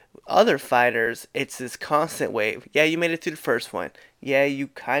 But other fighters, it's this constant wave. Yeah, you made it through the first one. Yeah, you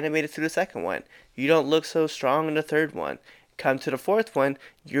kind of made it through the second one. You don't look so strong in the third one. Come to the fourth one,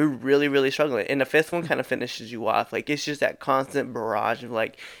 you're really, really struggling. And the fifth one kind of finishes you off. Like, it's just that constant barrage of,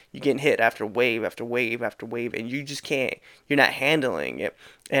 like, you're getting hit after wave after wave after wave, and you just can't. You're not handling it.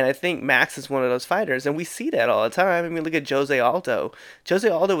 And I think Max is one of those fighters, and we see that all the time. I mean, look at Jose Aldo. Jose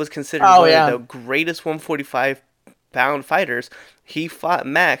Aldo was considered one of the greatest 145-pound fighters. He fought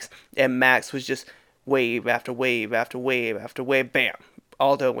Max, and Max was just wave after wave after wave after wave, bam.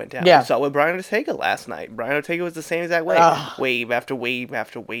 Aldo went down. We saw it with Brian Ortega last night. Brian Ortega was the same exact way. Wave after wave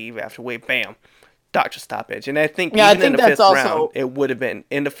after wave after wave, bam. Doctor stoppage. And I think even in the fifth round, it would have been.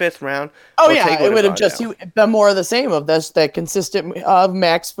 In the fifth round, Ortega it would have just been more of the same of this, that consistent of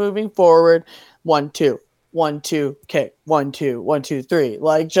Max moving forward, 1-2. 1-2 kick, 1-2, 1-2, 3.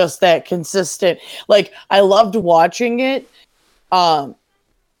 Like, just that consistent. Like, I loved watching it.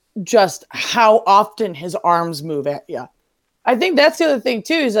 Just how often his arms move at you. I think that's the other thing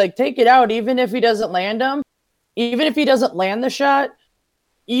too, is like, take it out. Even if he doesn't land them, even if he doesn't land the shot,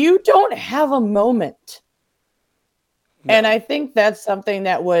 you don't have a moment. No. And I think that's something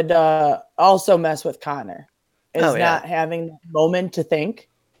that would also mess with Conor, is not having that moment to think.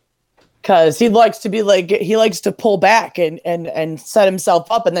 Because he likes to be like, he likes to pull back and set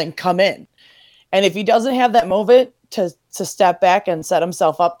himself up and then come in. And if he doesn't have that moment to step back and set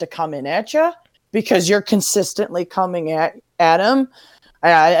himself up to come in at you, because you're consistently coming at him.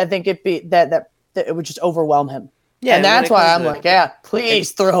 I think that it would just overwhelm him. Yeah, and that's why I'm like,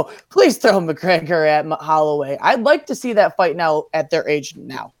 please throw McGregor at Holloway. I'd like to see that fight now at their age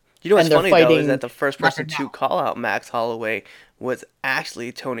now. You know what's funny though is that the first person to call out Max Holloway was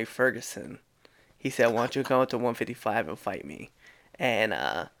actually Tony Ferguson. He said, "Why don't you go to 155 and fight me?" And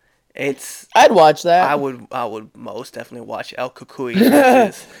I'd watch that. I would most definitely watch El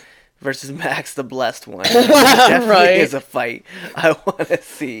Cucuy versus Max the Blessed One. It definitely is a fight I want to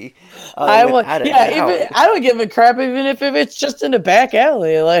see. I don't give a crap even if it's just in a back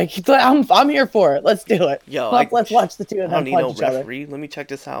alley. Like I'm here for it. Let's do it. Let's watch the two of them. I don't need no referee. Let me check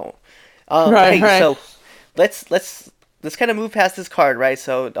this out. Right. So let's kind of move past this card, right?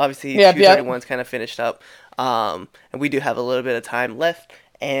 So obviously 231's kind of finished up, and we do have a little bit of time left,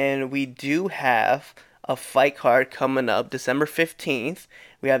 and we do have a fight card coming up December 15th.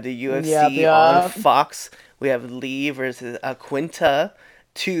 We have the UFC on Fox. We have Lee versus Quinta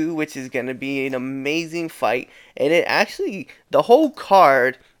 2, which is going to be an amazing fight. And the whole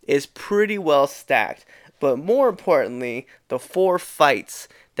card is pretty well stacked. But more importantly, the 4 fights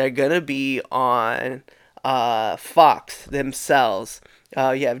that are going to be on Fox themselves.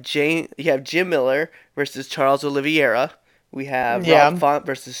 You have Jim Miller versus Charles Oliveira. We have Rob Font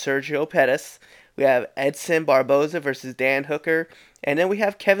versus Sergio Pettis. We have Edson Barboza versus Dan Hooker. And then we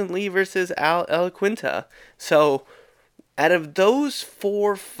have Kevin Lee versus Al Quinta. So, out of those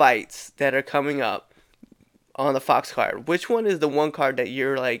 4 fights that are coming up on the Fox card, which one is the one card that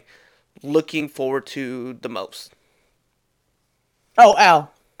you're, like, looking forward to the most? Oh,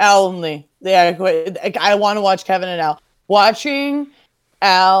 Al and Lee. Yeah, I want to watch Kevin and Al. Watching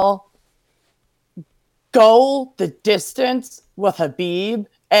Al go the distance with Khabib.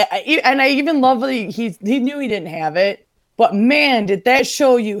 And I even love that he knew he didn't have it. But man, did that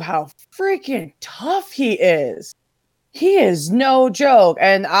show you how freaking tough he is. He is no joke.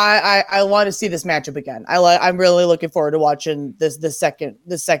 And I want to see this matchup again. I'm really looking forward to watching this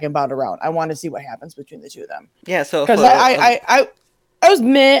second bout around. I want to see what happens between the two of them. Yeah, so because I was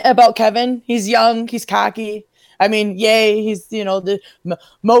meh about Kevin. He's young, he's cocky. I mean, yay, he's the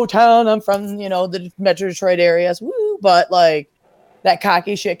Motown. I'm from the Metro Detroit areas. Woo, but like that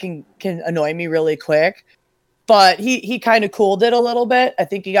cocky shit can annoy me really quick. But he kind of cooled it a little bit. I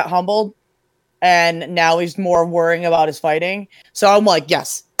think he got humbled, and now he's more worrying about his fighting. So I'm like,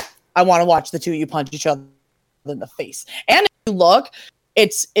 yes, I want to watch the two of you punch each other in the face. And if you look,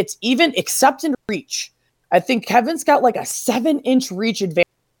 it's even except in reach. I think Kevin's got like a 7-inch reach advantage,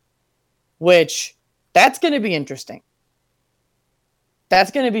 which that's going to be interesting.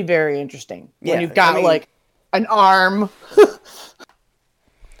 That's going to be very interesting when you've got like an arm.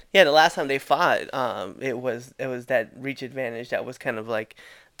 Yeah, the last time they fought, it was that reach advantage that was kind of like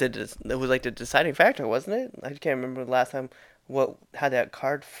the deciding factor, wasn't it? I can't remember the last time how that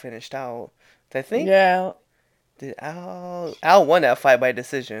card finished out. I think did Al won that fight by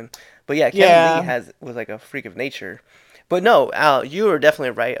decision, but Kevin Lee was like a freak of nature. But no, Al, you were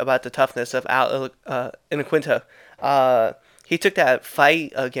definitely right about the toughness of Al Quinta. He took that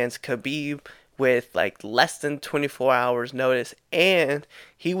fight against Khabib with like less than 24 hours notice, and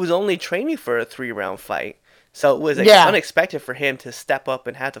he was only training for a 3-round fight. So it was unexpected for him to step up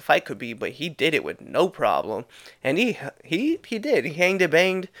and have to fight Khabib, but he did it with no problem. And he did. He hanged and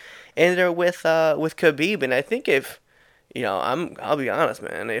banged in there with Khabib, and I think I'll be honest,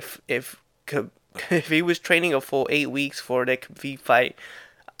 man, if he was training a full 8 weeks for the Khabib fight,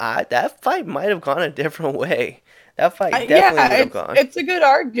 that fight might have gone a different way. That fight definitely would have gone. It's a good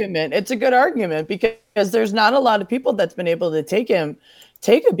argument. It's a good argument because there's not a lot of people that's been able to take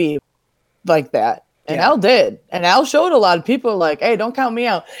a beat like that. And Al did. And Al showed a lot of people like, hey, don't count me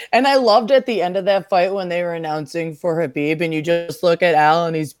out. And I loved at the end of that fight when they were announcing for Khabib and you just look at Al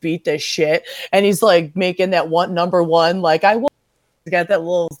and he's beat the shit. And he's like making that number one, like I won. He's got that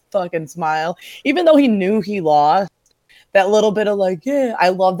little fucking smile. Even though he knew he lost, that little bit of like, yeah, I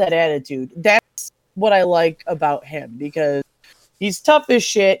love that attitude. That's what I like about him because he's tough as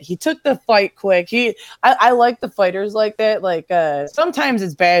shit. He took the fight quick. I like the fighters like that. Like sometimes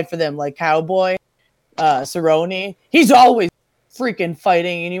it's bad for them, like Cowboy, Cerrone. He's always freaking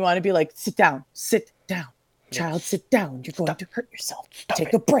fighting, and you want to be like, sit down, child, sit down. You're going to hurt yourself.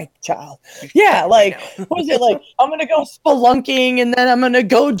 Take a break, child. Yeah, like what is it like? I'm gonna go spelunking, and then I'm gonna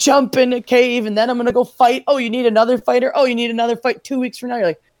go jump in a cave, and then I'm gonna go fight. Oh, you need another fighter. Oh, you need another fight 2 weeks from now. You're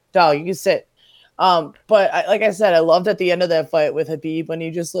like, dog, you can sit. But like I said, I loved at the end of that fight with Khabib when he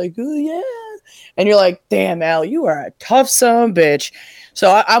just like, oh yeah, and you're like, damn, Al, you are a tough son of a bitch.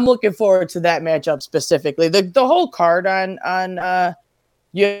 So I'm looking forward to that matchup specifically. The whole card on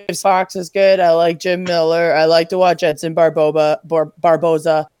UFC Fox is good. I like Jim Miller. I like to watch Edson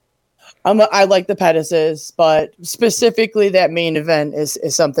Barboza. I like the Pettises, but specifically that main event is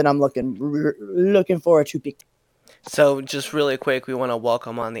something I'm looking forward to. So, just really quick, we want to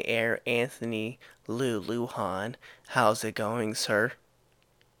welcome on the air Anthony Luhan. How's it going, sir?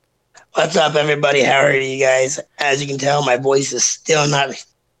 What's up, everybody? How are you guys? As you can tell, my voice is still not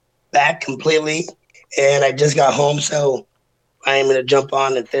back completely, and I just got home, so I am going to jump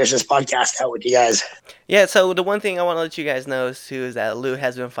on and finish this podcast out with you guys. Yeah, so the one thing I want to let you guys know too is that Lou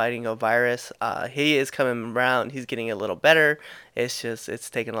has been fighting a virus. He is coming around. He's getting a little better. It's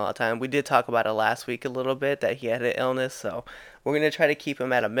taking a lot of time. We did talk about it last week a little bit that he had an illness, so we're going to try to keep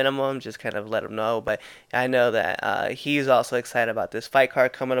him at a minimum, just kind of let him know. But I know that he's also excited about this fight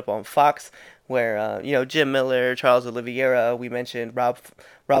card coming up on Fox, where Jim Miller, Charles Oliveira, we mentioned Rob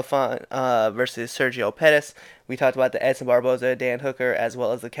Font versus Sergio Pettis. We talked about the Edson Barboza, Dan Hooker, as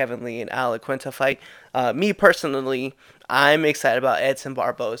well as the Kevin Lee and Al Quinta fight. Me personally, I'm excited about Edson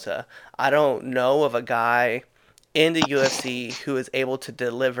Barboza. I don't know of a guy in the UFC who is able to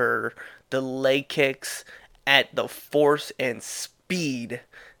deliver the leg kicks at the force and speed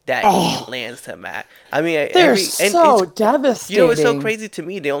that he lands them at. I mean, they're so devastating. You know, it's so crazy to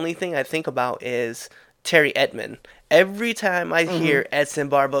me. The only thing I think about is Terry Edmond. Every time I hear Edson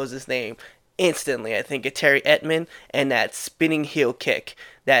Barboza's name, instantly I think of Terry Edmond and that spinning heel kick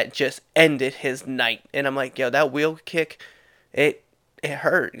that just ended his night. And I'm like, yo, that wheel kick, it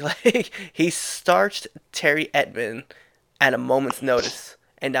hurt. Like, he starched Terry Edmond at a moment's notice,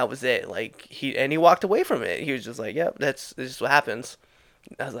 and that was it. Like, he walked away from it. He was just like, yep, this is what happens.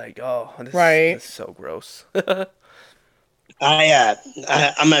 I was like, oh, this is so gross. I'm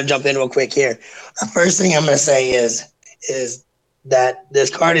going to jump in real quick here. The first thing I'm going to say is that this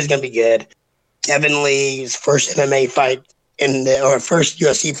card is going to be good. Kevin Lee's first MMA fight first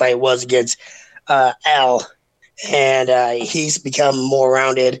UFC fight was against Al, and he's become more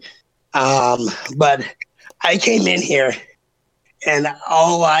rounded. But I came in here, and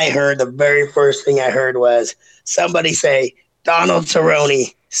all I heard, the very first thing I heard was somebody say, Donald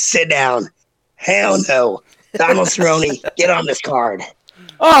Cerrone, sit down. Hell no. Donald Cerrone, get on this card.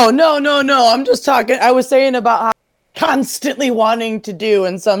 Oh, no. I'm just talking. I was saying about how constantly wanting to do,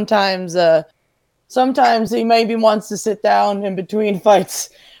 and sometimes he maybe wants to sit down in between fights.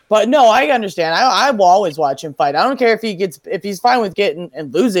 But no, I understand. I will always watch him fight. I don't care if he's fine with getting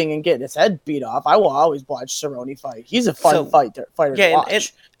and losing and getting his head beat off. I will always watch Cerrone fight. He's a fun fighter to watch.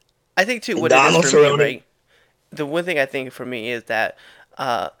 And I think too, what it is for me, right? The one thing I think for me is that,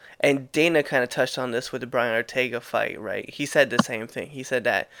 and Dana kind of touched on this with the Brian Ortega fight, right? He said the same thing. He said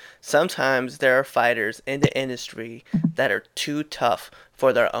that sometimes there are fighters in the industry that are too tough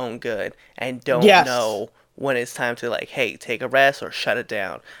for their own good and don't know when it's time to, like, hey, take a rest or shut it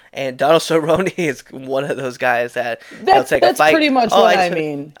down. And Donald Cerrone is one of those guys that will take a fight. That's pretty much what I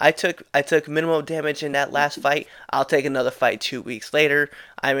mean. I took minimal damage in that last fight. I'll take another fight 2 weeks later.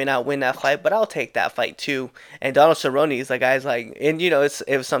 I may not win that fight, but I'll take that fight too. And Donald Cerrone is like, guys, like, and it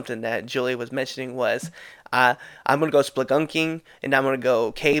was something that Julie was mentioning was, I'm going to go spelunking, and I'm going to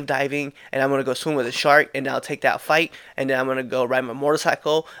go cave diving, and I'm going to go swim with a shark, and I'll take that fight, and then I'm going to go ride my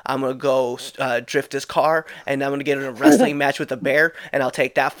motorcycle, I'm going to go drift this car, and I'm going to get in a wrestling match with a bear, and I'll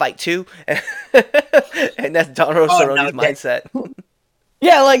take that fight too. And that's Donald Cerrone's mindset.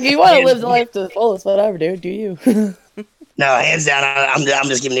 Yeah, like, you want to live the life to the fullest, whatever, dude, do you? No, hands down, I'm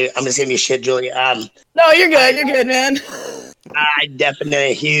just giving you shit, Julie. No, you're good, man. I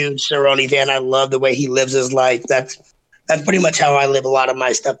definitely a huge Cerrone fan. I love the way he lives his life. That's pretty much how I live a lot of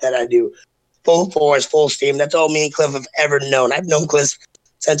my stuff that I do. Full force, full steam. That's all me and Cliff have ever known. I've known Cliff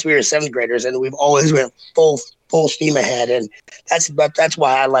since we were seventh graders, and we've always went full steam ahead. And that's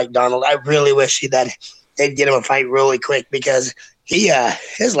why I like Donald. I really wish that they'd get him a fight really quick, because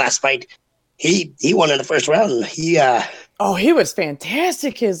his last fight, he won in the first round. He was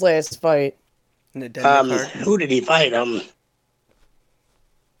fantastic his last fight. Who did he fight?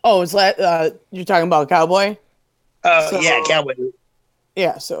 You're talking about Cowboy? Yeah, Cowboy.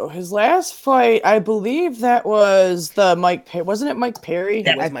 Yeah, so his last fight, I believe that was the Mike Perry. Wasn't it Mike Perry?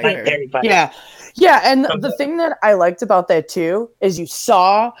 That was Mike Perry. Yeah, and the thing that I liked about that too is you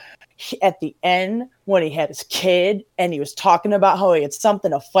saw at the end when he had his kid and he was talking about how he had something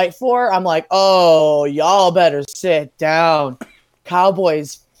to fight for. I'm like, oh, y'all better sit down.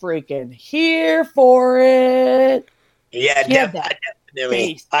 Cowboy's freaking here for it. Yeah,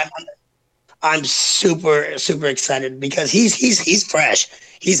 definitely. I'm super, super excited because he's fresh.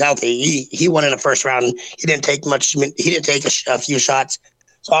 He's healthy. He won in the first round. He didn't take much. He didn't take a few shots.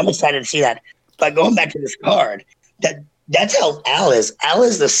 So I'm excited to see that. But going back to this card, that that's how Al is. Al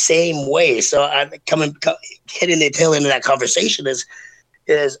is the same way. So I'm hitting the tail end of that conversation is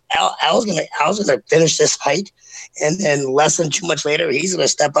Al's gonna finish this fight, and then less than 2 months later, he's gonna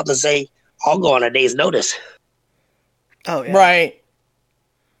step up and say, "I'll go on a day's notice." Oh yeah. Right.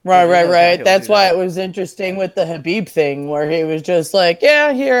 Yeah, there's no doubt Right. he'll That's do why that. it was interesting with the Habib thing, where he was just like,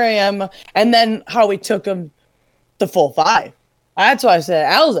 "Yeah, here I am," and then how he took him the full 5. That's why I said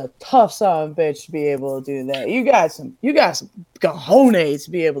Al's a tough son of a bitch to be able to do that. You got some cojones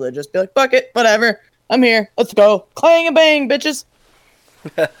to be able to just be like, "Fuck it, whatever. I'm here. Let's go, clang and bang, bitches."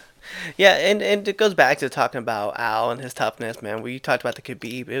 Yeah, and it goes back to talking about Al and his toughness, man. We talked about the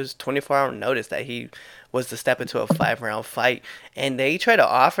Khabib. It was 24-hour notice that he was to step into a 5-round fight, and they tried to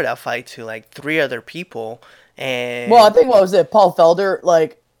offer that fight to like 3 other people, and Well, I think what was it? Paul Felder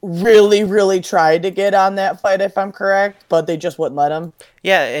really tried to get on that fight, if I'm correct, but they just wouldn't let him.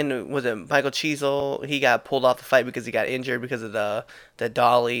 yeah, and was it Michael Cheezel? He got pulled off the fight because he got injured because of the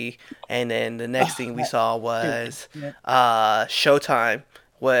dolly, and then the next thing we saw was Showtime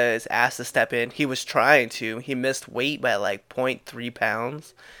was asked to step in. He was trying to. He missed weight by like 0.3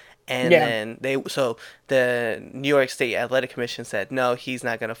 pounds. And Yeah. then the New York State Athletic Commission said no, he's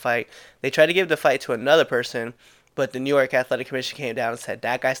not gonna fight. They tried to give the fight to another person, but the New York Athletic Commission came down and said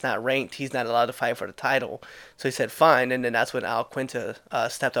that guy's not ranked. He's not allowed to fight for the title. So he said fine, and then that's when Al Quinta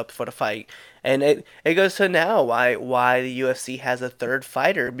stepped up for the fight. And it goes to now why the UFC has a third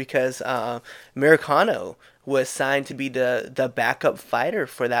fighter, because Miracano was signed to be the backup fighter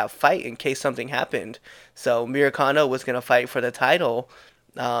for that fight in case something happened. So Miracano was gonna fight for the title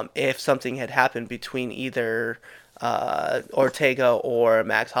if something had happened between either Ortega or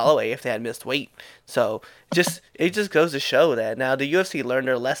Max Holloway if they had missed weight. So it just goes to show that now the UFC learned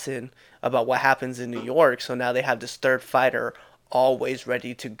their lesson about what happens in New York. So now they have this third fighter always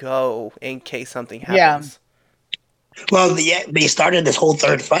ready to go in case something Yeah. happens. Well, they started this whole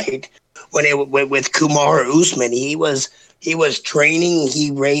third fight with Kumar Usman. He was training.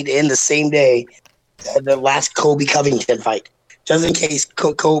 He weighed in the same day the last Kobe Covington fight, just in case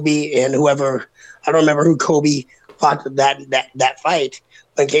Kobe and whoever, I don't remember who Kobe fought that fight.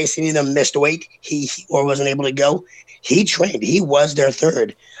 But in case any of them missed weight, he or wasn't able to go, he trained. He was their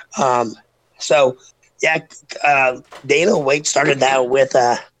third. So yeah, Dana White started that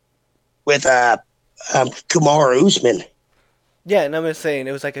with Kumar Usman. Yeah, and I'm just saying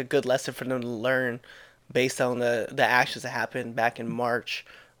it was like a good lesson for them to learn based on the actions that happened back in March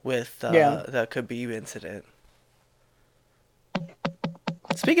with the Khabib incident.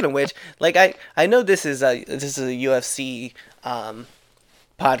 Speaking of which, like I know this is a UFC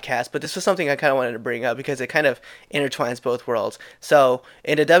podcast, but this was something I kind of wanted to bring up because it kind of intertwines both worlds. So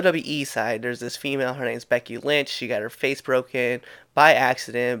in the WWE side, there's this female. Her name's Becky Lynch. She got her face broken by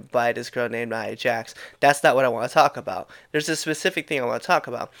accident by this girl named Nia Jax. That's not what I want to talk about. There's a specific thing I want to talk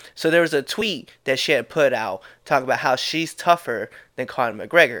about. So there was a tweet that she had put out talking about how she's tougher than Conor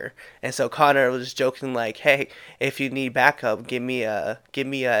McGregor, and so Conor was joking like, "Hey, if you need backup, give me a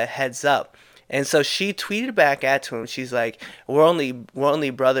heads up." And so she tweeted back at him. She's like, "We're only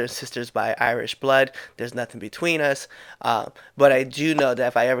brothers and sisters by Irish blood. There's nothing between us. But I do know that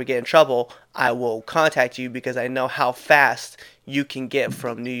if I ever get in trouble, I will contact you because I know how fast you can get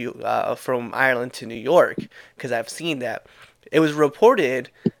from from Ireland to New York because I've seen that." It was reported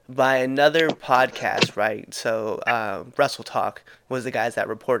by another podcast, right? So Wrestle Talk was the guys that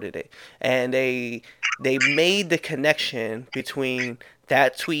reported it, and they made the connection between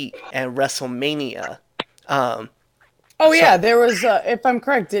that tweet and WrestleMania. Oh yeah, there was. If I'm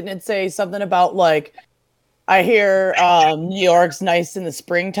correct, didn't it say something about like, I hear New York's nice in the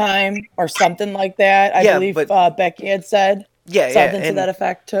springtime or something like that? I believe Becky had said. Something to that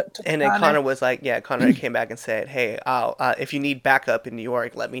effect. And then Conor was like, Conor came back and said, "Hey, if you need backup in New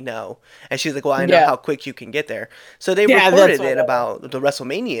York, let me know." And she's like, "Well, I know how quick you can get there." So they reported it about the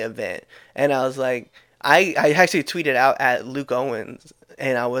WrestleMania event, and I was like, I actually tweeted out at Luke Owens,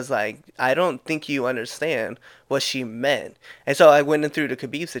 and I was like, I don't think you understand what she meant. And so I went in through the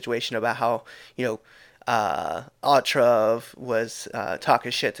Khabib situation about how, Artrov was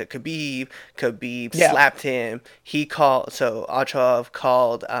talking shit to Khabib. Khabib slapped him. Artrov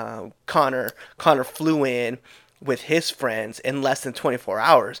called Conor. Conor flew in with his friends in less than 24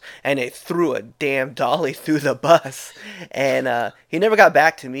 hours, and it threw a damn dolly through the bus. And he never got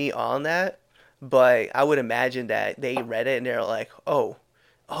back to me on that, but I would imagine that they read it and they're like, oh,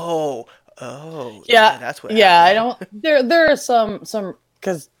 yeah, that's what happened. I don't. There are some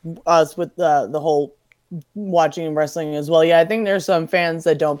because us with the whole watching wrestling as well. Yeah, I think there's some fans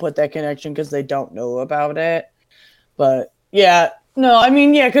that don't put that connection because they don't know about it. But yeah, no, I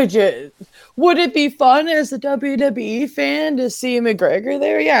mean, yeah, could you? would it be fun as a WWE fan to see McGregor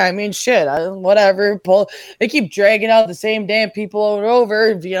there? Yeah, I mean, shit, whatever. They keep dragging out the same damn people over and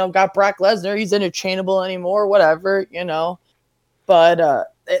over. You know, got Brock Lesnar. He's interchangeable anymore. Whatever, you know. But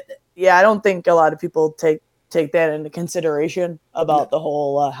yeah, I don't think a lot of people take that into consideration about the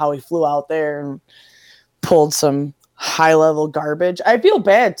whole how he flew out there and pulled some high level garbage. I feel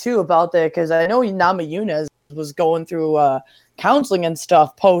bad too about that because I know Namajunas was going through counseling and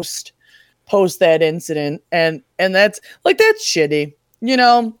stuff post that incident, and that's shitty, you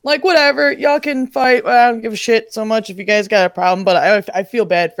know, like whatever, y'all can fight. Well, I don't give a shit so much if you guys got a problem, but I feel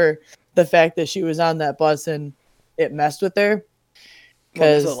bad for the fact that she was on that bus and it messed with her.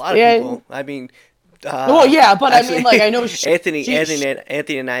 Because a lot of people. I mean, well, yeah, but actually, I mean, like, I know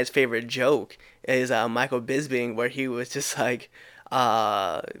Anthony and I's favorite joke is Michael Bisping, where he was just like,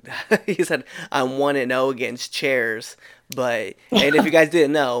 he said, "I'm 1-0 against chairs." And if you guys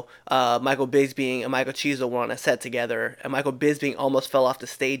didn't know, Michael Bisping and Michael Chiesel were on a set together, and Michael Bisping almost fell off the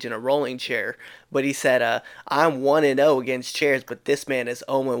stage in a rolling chair. But he said, "I'm 1-0 against chairs, but this man is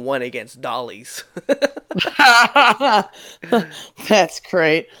 0-1 against dollies." That's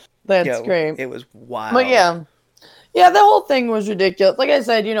great. That's great. It was wild. But yeah, the whole thing was ridiculous. Like I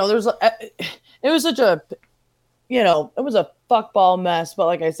said, you know, it was such a, you know, it was a fuckball mess. But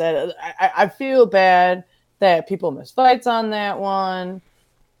like I said, I feel bad that people miss fights on that one.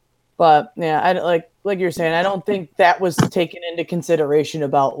 But yeah, I like you're saying, I don't think that was taken into consideration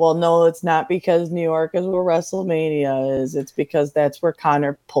about, well, no, it's not because New York is where WrestleMania is. It's because that's where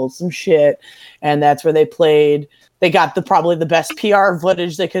Conor pulled some shit, and that's where they got probably the best PR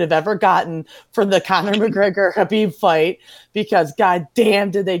footage they could have ever gotten for the Conor McGregor Khabib fight, because goddamn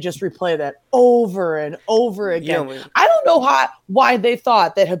did they just replay that over and over again. Yeah, I don't know why they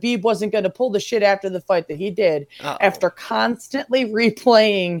thought that Khabib wasn't going to pull the shit after the fight that he did. After constantly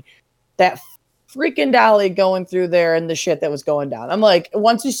replaying that freaking dolly going through there and the shit that was going down. I'm like,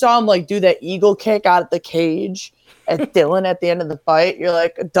 once you saw him like do that eagle kick out of the cage at Dylan at the end of the fight, you're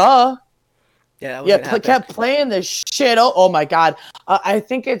like, duh. Yeah, kept playing this shit. Oh my God. I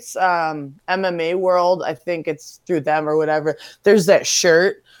think it's MMA World. I think it's through them or whatever. There's that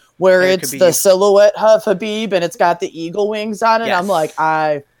shirt where it's the silhouette of Khabib and it's got the eagle wings on it. Yes. I'm like,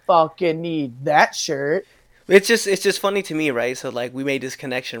 I fucking need that shirt. It's just funny to me, right? So like we made this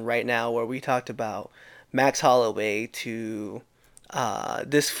connection right now where we talked about Max Holloway to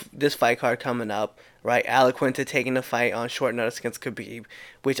this fight card coming up, right? Alaquinta taking the fight on short notice against Khabib,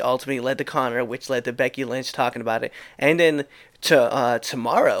 which ultimately led to Conor, which led to Becky Lynch talking about it. And then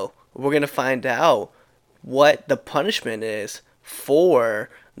tomorrow, we're going to find out what the punishment is for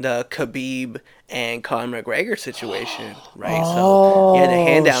the Khabib and Conor McGregor situation, right? So, yeah, the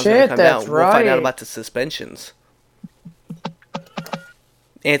hand-downs are going to come out. We'll find out about the suspensions.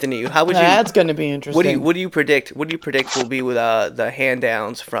 Anthony, how would you? That's going to be interesting. What do you predict? What do you predict will be with the hand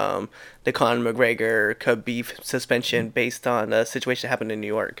downs from the Conor McGregor Khabib suspension based on the situation that happened in New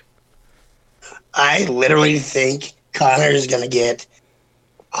York? I literally think Conor is going to get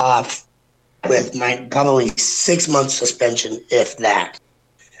off with probably 6 months suspension, if that.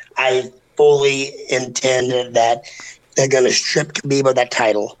 I fully intend that they're going to strip Khabib of that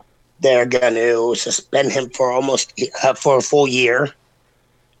title. They're going to suspend him for for a full year.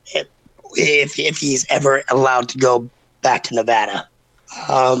 If he's ever allowed to go back to Nevada.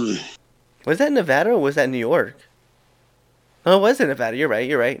 Was that Nevada or was that New York? Oh, it was in Nevada. You're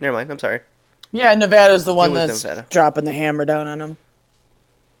right. Never mind. I'm sorry. Yeah, Nevada's the one that's dropping the hammer down on him.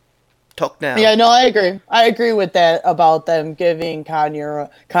 Talk now. Yeah, no, I agree. I agree with that about them giving Conor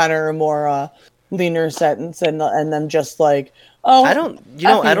a more leaner sentence and them just like, oh, I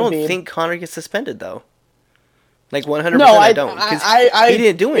don't think Conor gets suspended though. Like 100%, no, I don't. He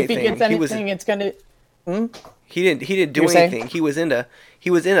didn't do anything. If he gets anything, it's gonna. He didn't do anything. He was in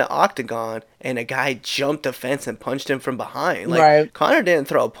an octagon, and a guy jumped the fence and punched him from behind. Like right. Conor didn't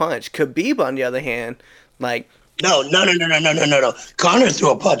throw a punch. Khabib, on the other hand, like no. Conor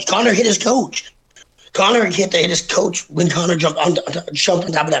threw a punch. Conor hit his coach. Conor hit his coach when Conor jumped on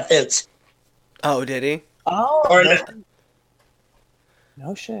top of that fence. Oh, did he? Oh.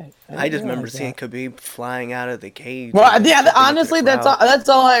 No shit. I just remember seeing Khabib flying out of the cage. Well, yeah, honestly, that's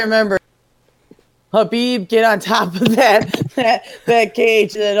all I remember. Khabib get on top of that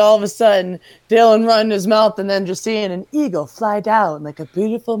cage, and then all of a sudden, Dylan running his mouth, and then just seeing an eagle fly down like a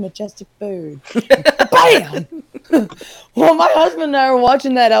beautiful, majestic bird. Bam! Well, my husband and I were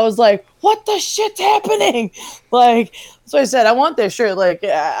watching that. I was like, "What the shit's happening?" Like, so I said, "I want this shirt." Like,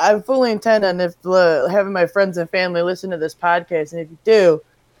 I fully intend on having my friends and family listen to this podcast, and if you do,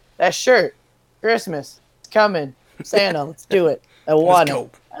 that shirt, Christmas, it's coming. Santa, let's do it. I want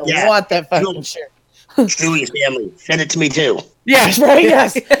it. Yeah. want that fucking shirt. Chewy's family, send it to me too. Yes, right.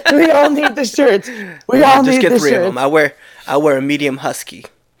 Yes, we all need the shirts. We all just need get the 3 of shirts. them. I wear a medium husky.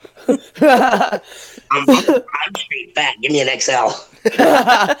 I'm straight fat. Give me an XL.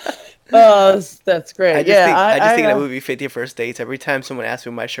 Oh, that's great. I just think of that movie 50 First Dates. Every time someone asks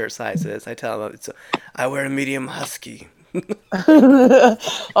me what my shirt size is, I tell them I wear a medium husky.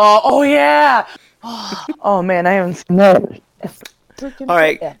 oh yeah. Oh man, I haven't seen that. All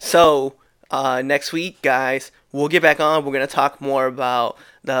right, so next week, guys, we'll get back on. We're gonna talk more about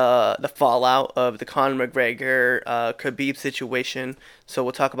the fallout of the Conor McGregor Khabib situation. So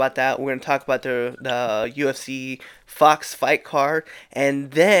we'll talk about that. We're gonna talk about the UFC Fox fight card,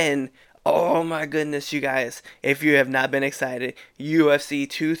 and then oh my goodness, you guys, if you have not been excited, UFC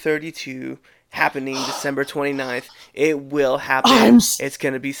 232 happening December 29th. It will happen. It's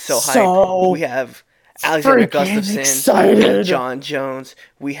gonna be so hype. We have Alexander Gustafsson, we have John Jones,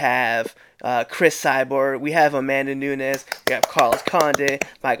 we have Chris Cyborg, we have Amanda Nunes, we have Carlos Condit,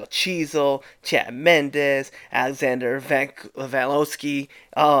 Michael Chiesel, Chad Mendes, Alexander Volkanovski,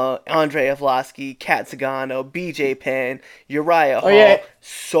 Andre Arlovski, Kat Zagano, BJ Penn, Uriah Hall. Yeah.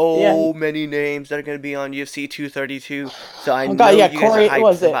 So many names that are going to be on UFC 232. So I know you guys are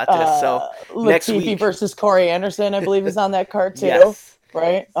hyped about this. So next week versus Corey Anderson, I believe, is on that card too. Yes.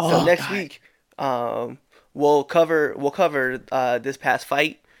 Right. So next week. We'll cover this past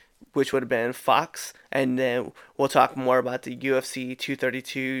fight, which would have been Fox, and then we'll talk more about the UFC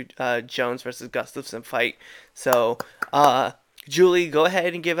 232 Jones versus Gustafsson fight. So, Julie, go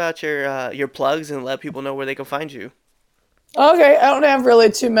ahead and give out your plugs and let people know where they can find you. Okay, I don't have really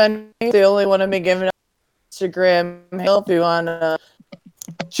too many. The only one I've been giving out Instagram handle if you want to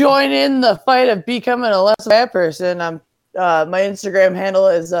join in the fight of becoming a less bad person. My Instagram handle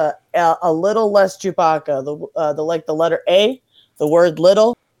is a little less Chewbacca. The letter A, the word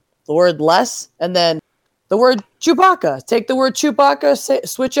little, the word less, and then the word Chewbacca. Take the word Chewbacca,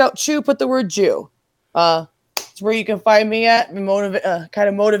 switch out Chew, put the word Jew. It's where you can find me at, kind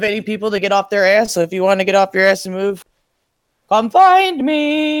of motivating people to get off their ass. So if you want to get off your ass and move, come find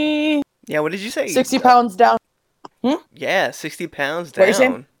me. Yeah, what did you say? 60 pounds down. Yeah, 60 pounds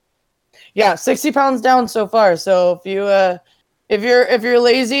down. Yeah, 60 pounds down so far. So if you're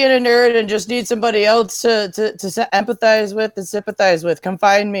lazy and a nerd and just need somebody else to empathize with and sympathize with, come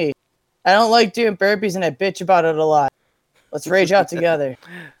find me. I don't like doing burpees and I bitch about it a lot. Let's rage out together.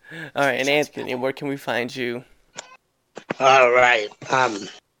 All right, and Anthony, where can we find you? All right.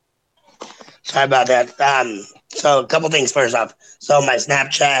 Sorry about that. So a couple things first off. So my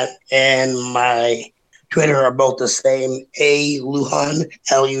Snapchat and my Twitter are both the same. A Lujan,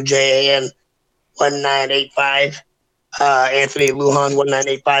 Lujan 1985. Anthony Lujan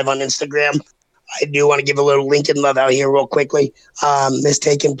 1985 on Instagram. I do want to give a little Lincoln love out here real quickly. This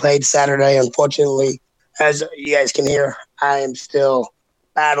taking place Saturday. Unfortunately, as you guys can hear, I am still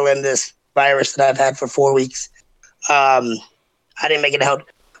battling this virus that I've had for 4 weeks. I didn't make it out,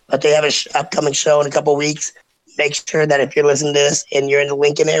 but they have an upcoming show in a couple weeks. Make sure that if you're listening to this and you're in the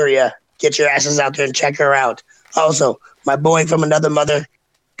Lincoln area, get your asses out there and check her out. Also, my boy from another mother,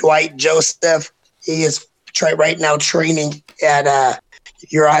 Dwight Joseph, he is right now training at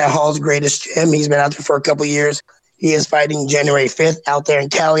Uriah Hall's greatest gym. He's been out there for a couple years. He is fighting January 5th out there in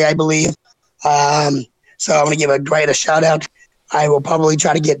Cali, I believe. So I'm going to give Dwight a shout out. I will probably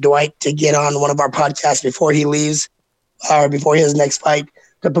try to get Dwight to get on one of our podcasts before he leaves or before his next fight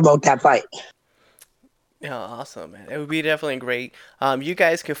to promote that fight. Yeah, awesome, man. It would be definitely great. You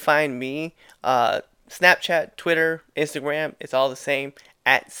guys can find me, Snapchat, Twitter, Instagram. It's all the same,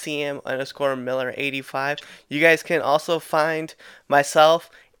 at CM_Miller85. You guys can also find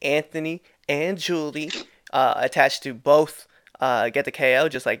myself, Anthony, and Julie attached to both Get the KO,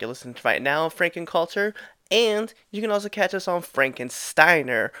 just like you're listening to right now, Franken Culture. And you can also catch us on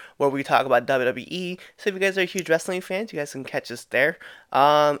Frankensteiner, where we talk about WWE. So if you guys are huge wrestling fans, you guys can catch us there.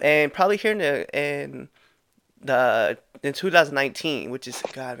 And probably here in 2019, which is,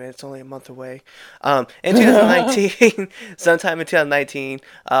 God, man, it's only a month away. In 2019, sometime in 2019,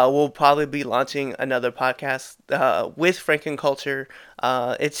 we'll probably be launching another podcast with Franken Culture.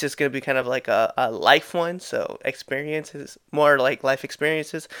 It's just going to be kind of like a life one, so experiences, more like life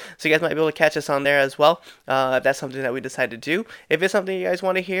experiences. So you guys might be able to catch us on there as well, if that's something that we decide to do. If it's something you guys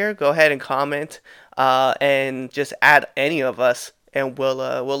want to hear, go ahead and comment and just add any of us, and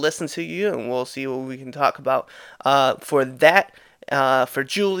we'll listen to you, and we'll see what we can talk about. For that, for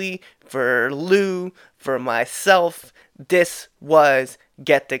Julie, for Lou, for myself, this was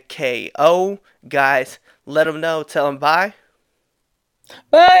Get the KO. Guys, let them know. Tell them bye.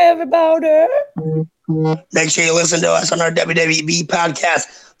 Bye, everybody. Make sure you listen to us on our WWE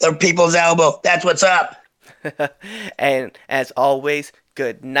podcast, The People's Elbow. That's what's up. And as always,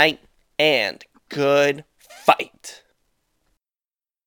 good night and good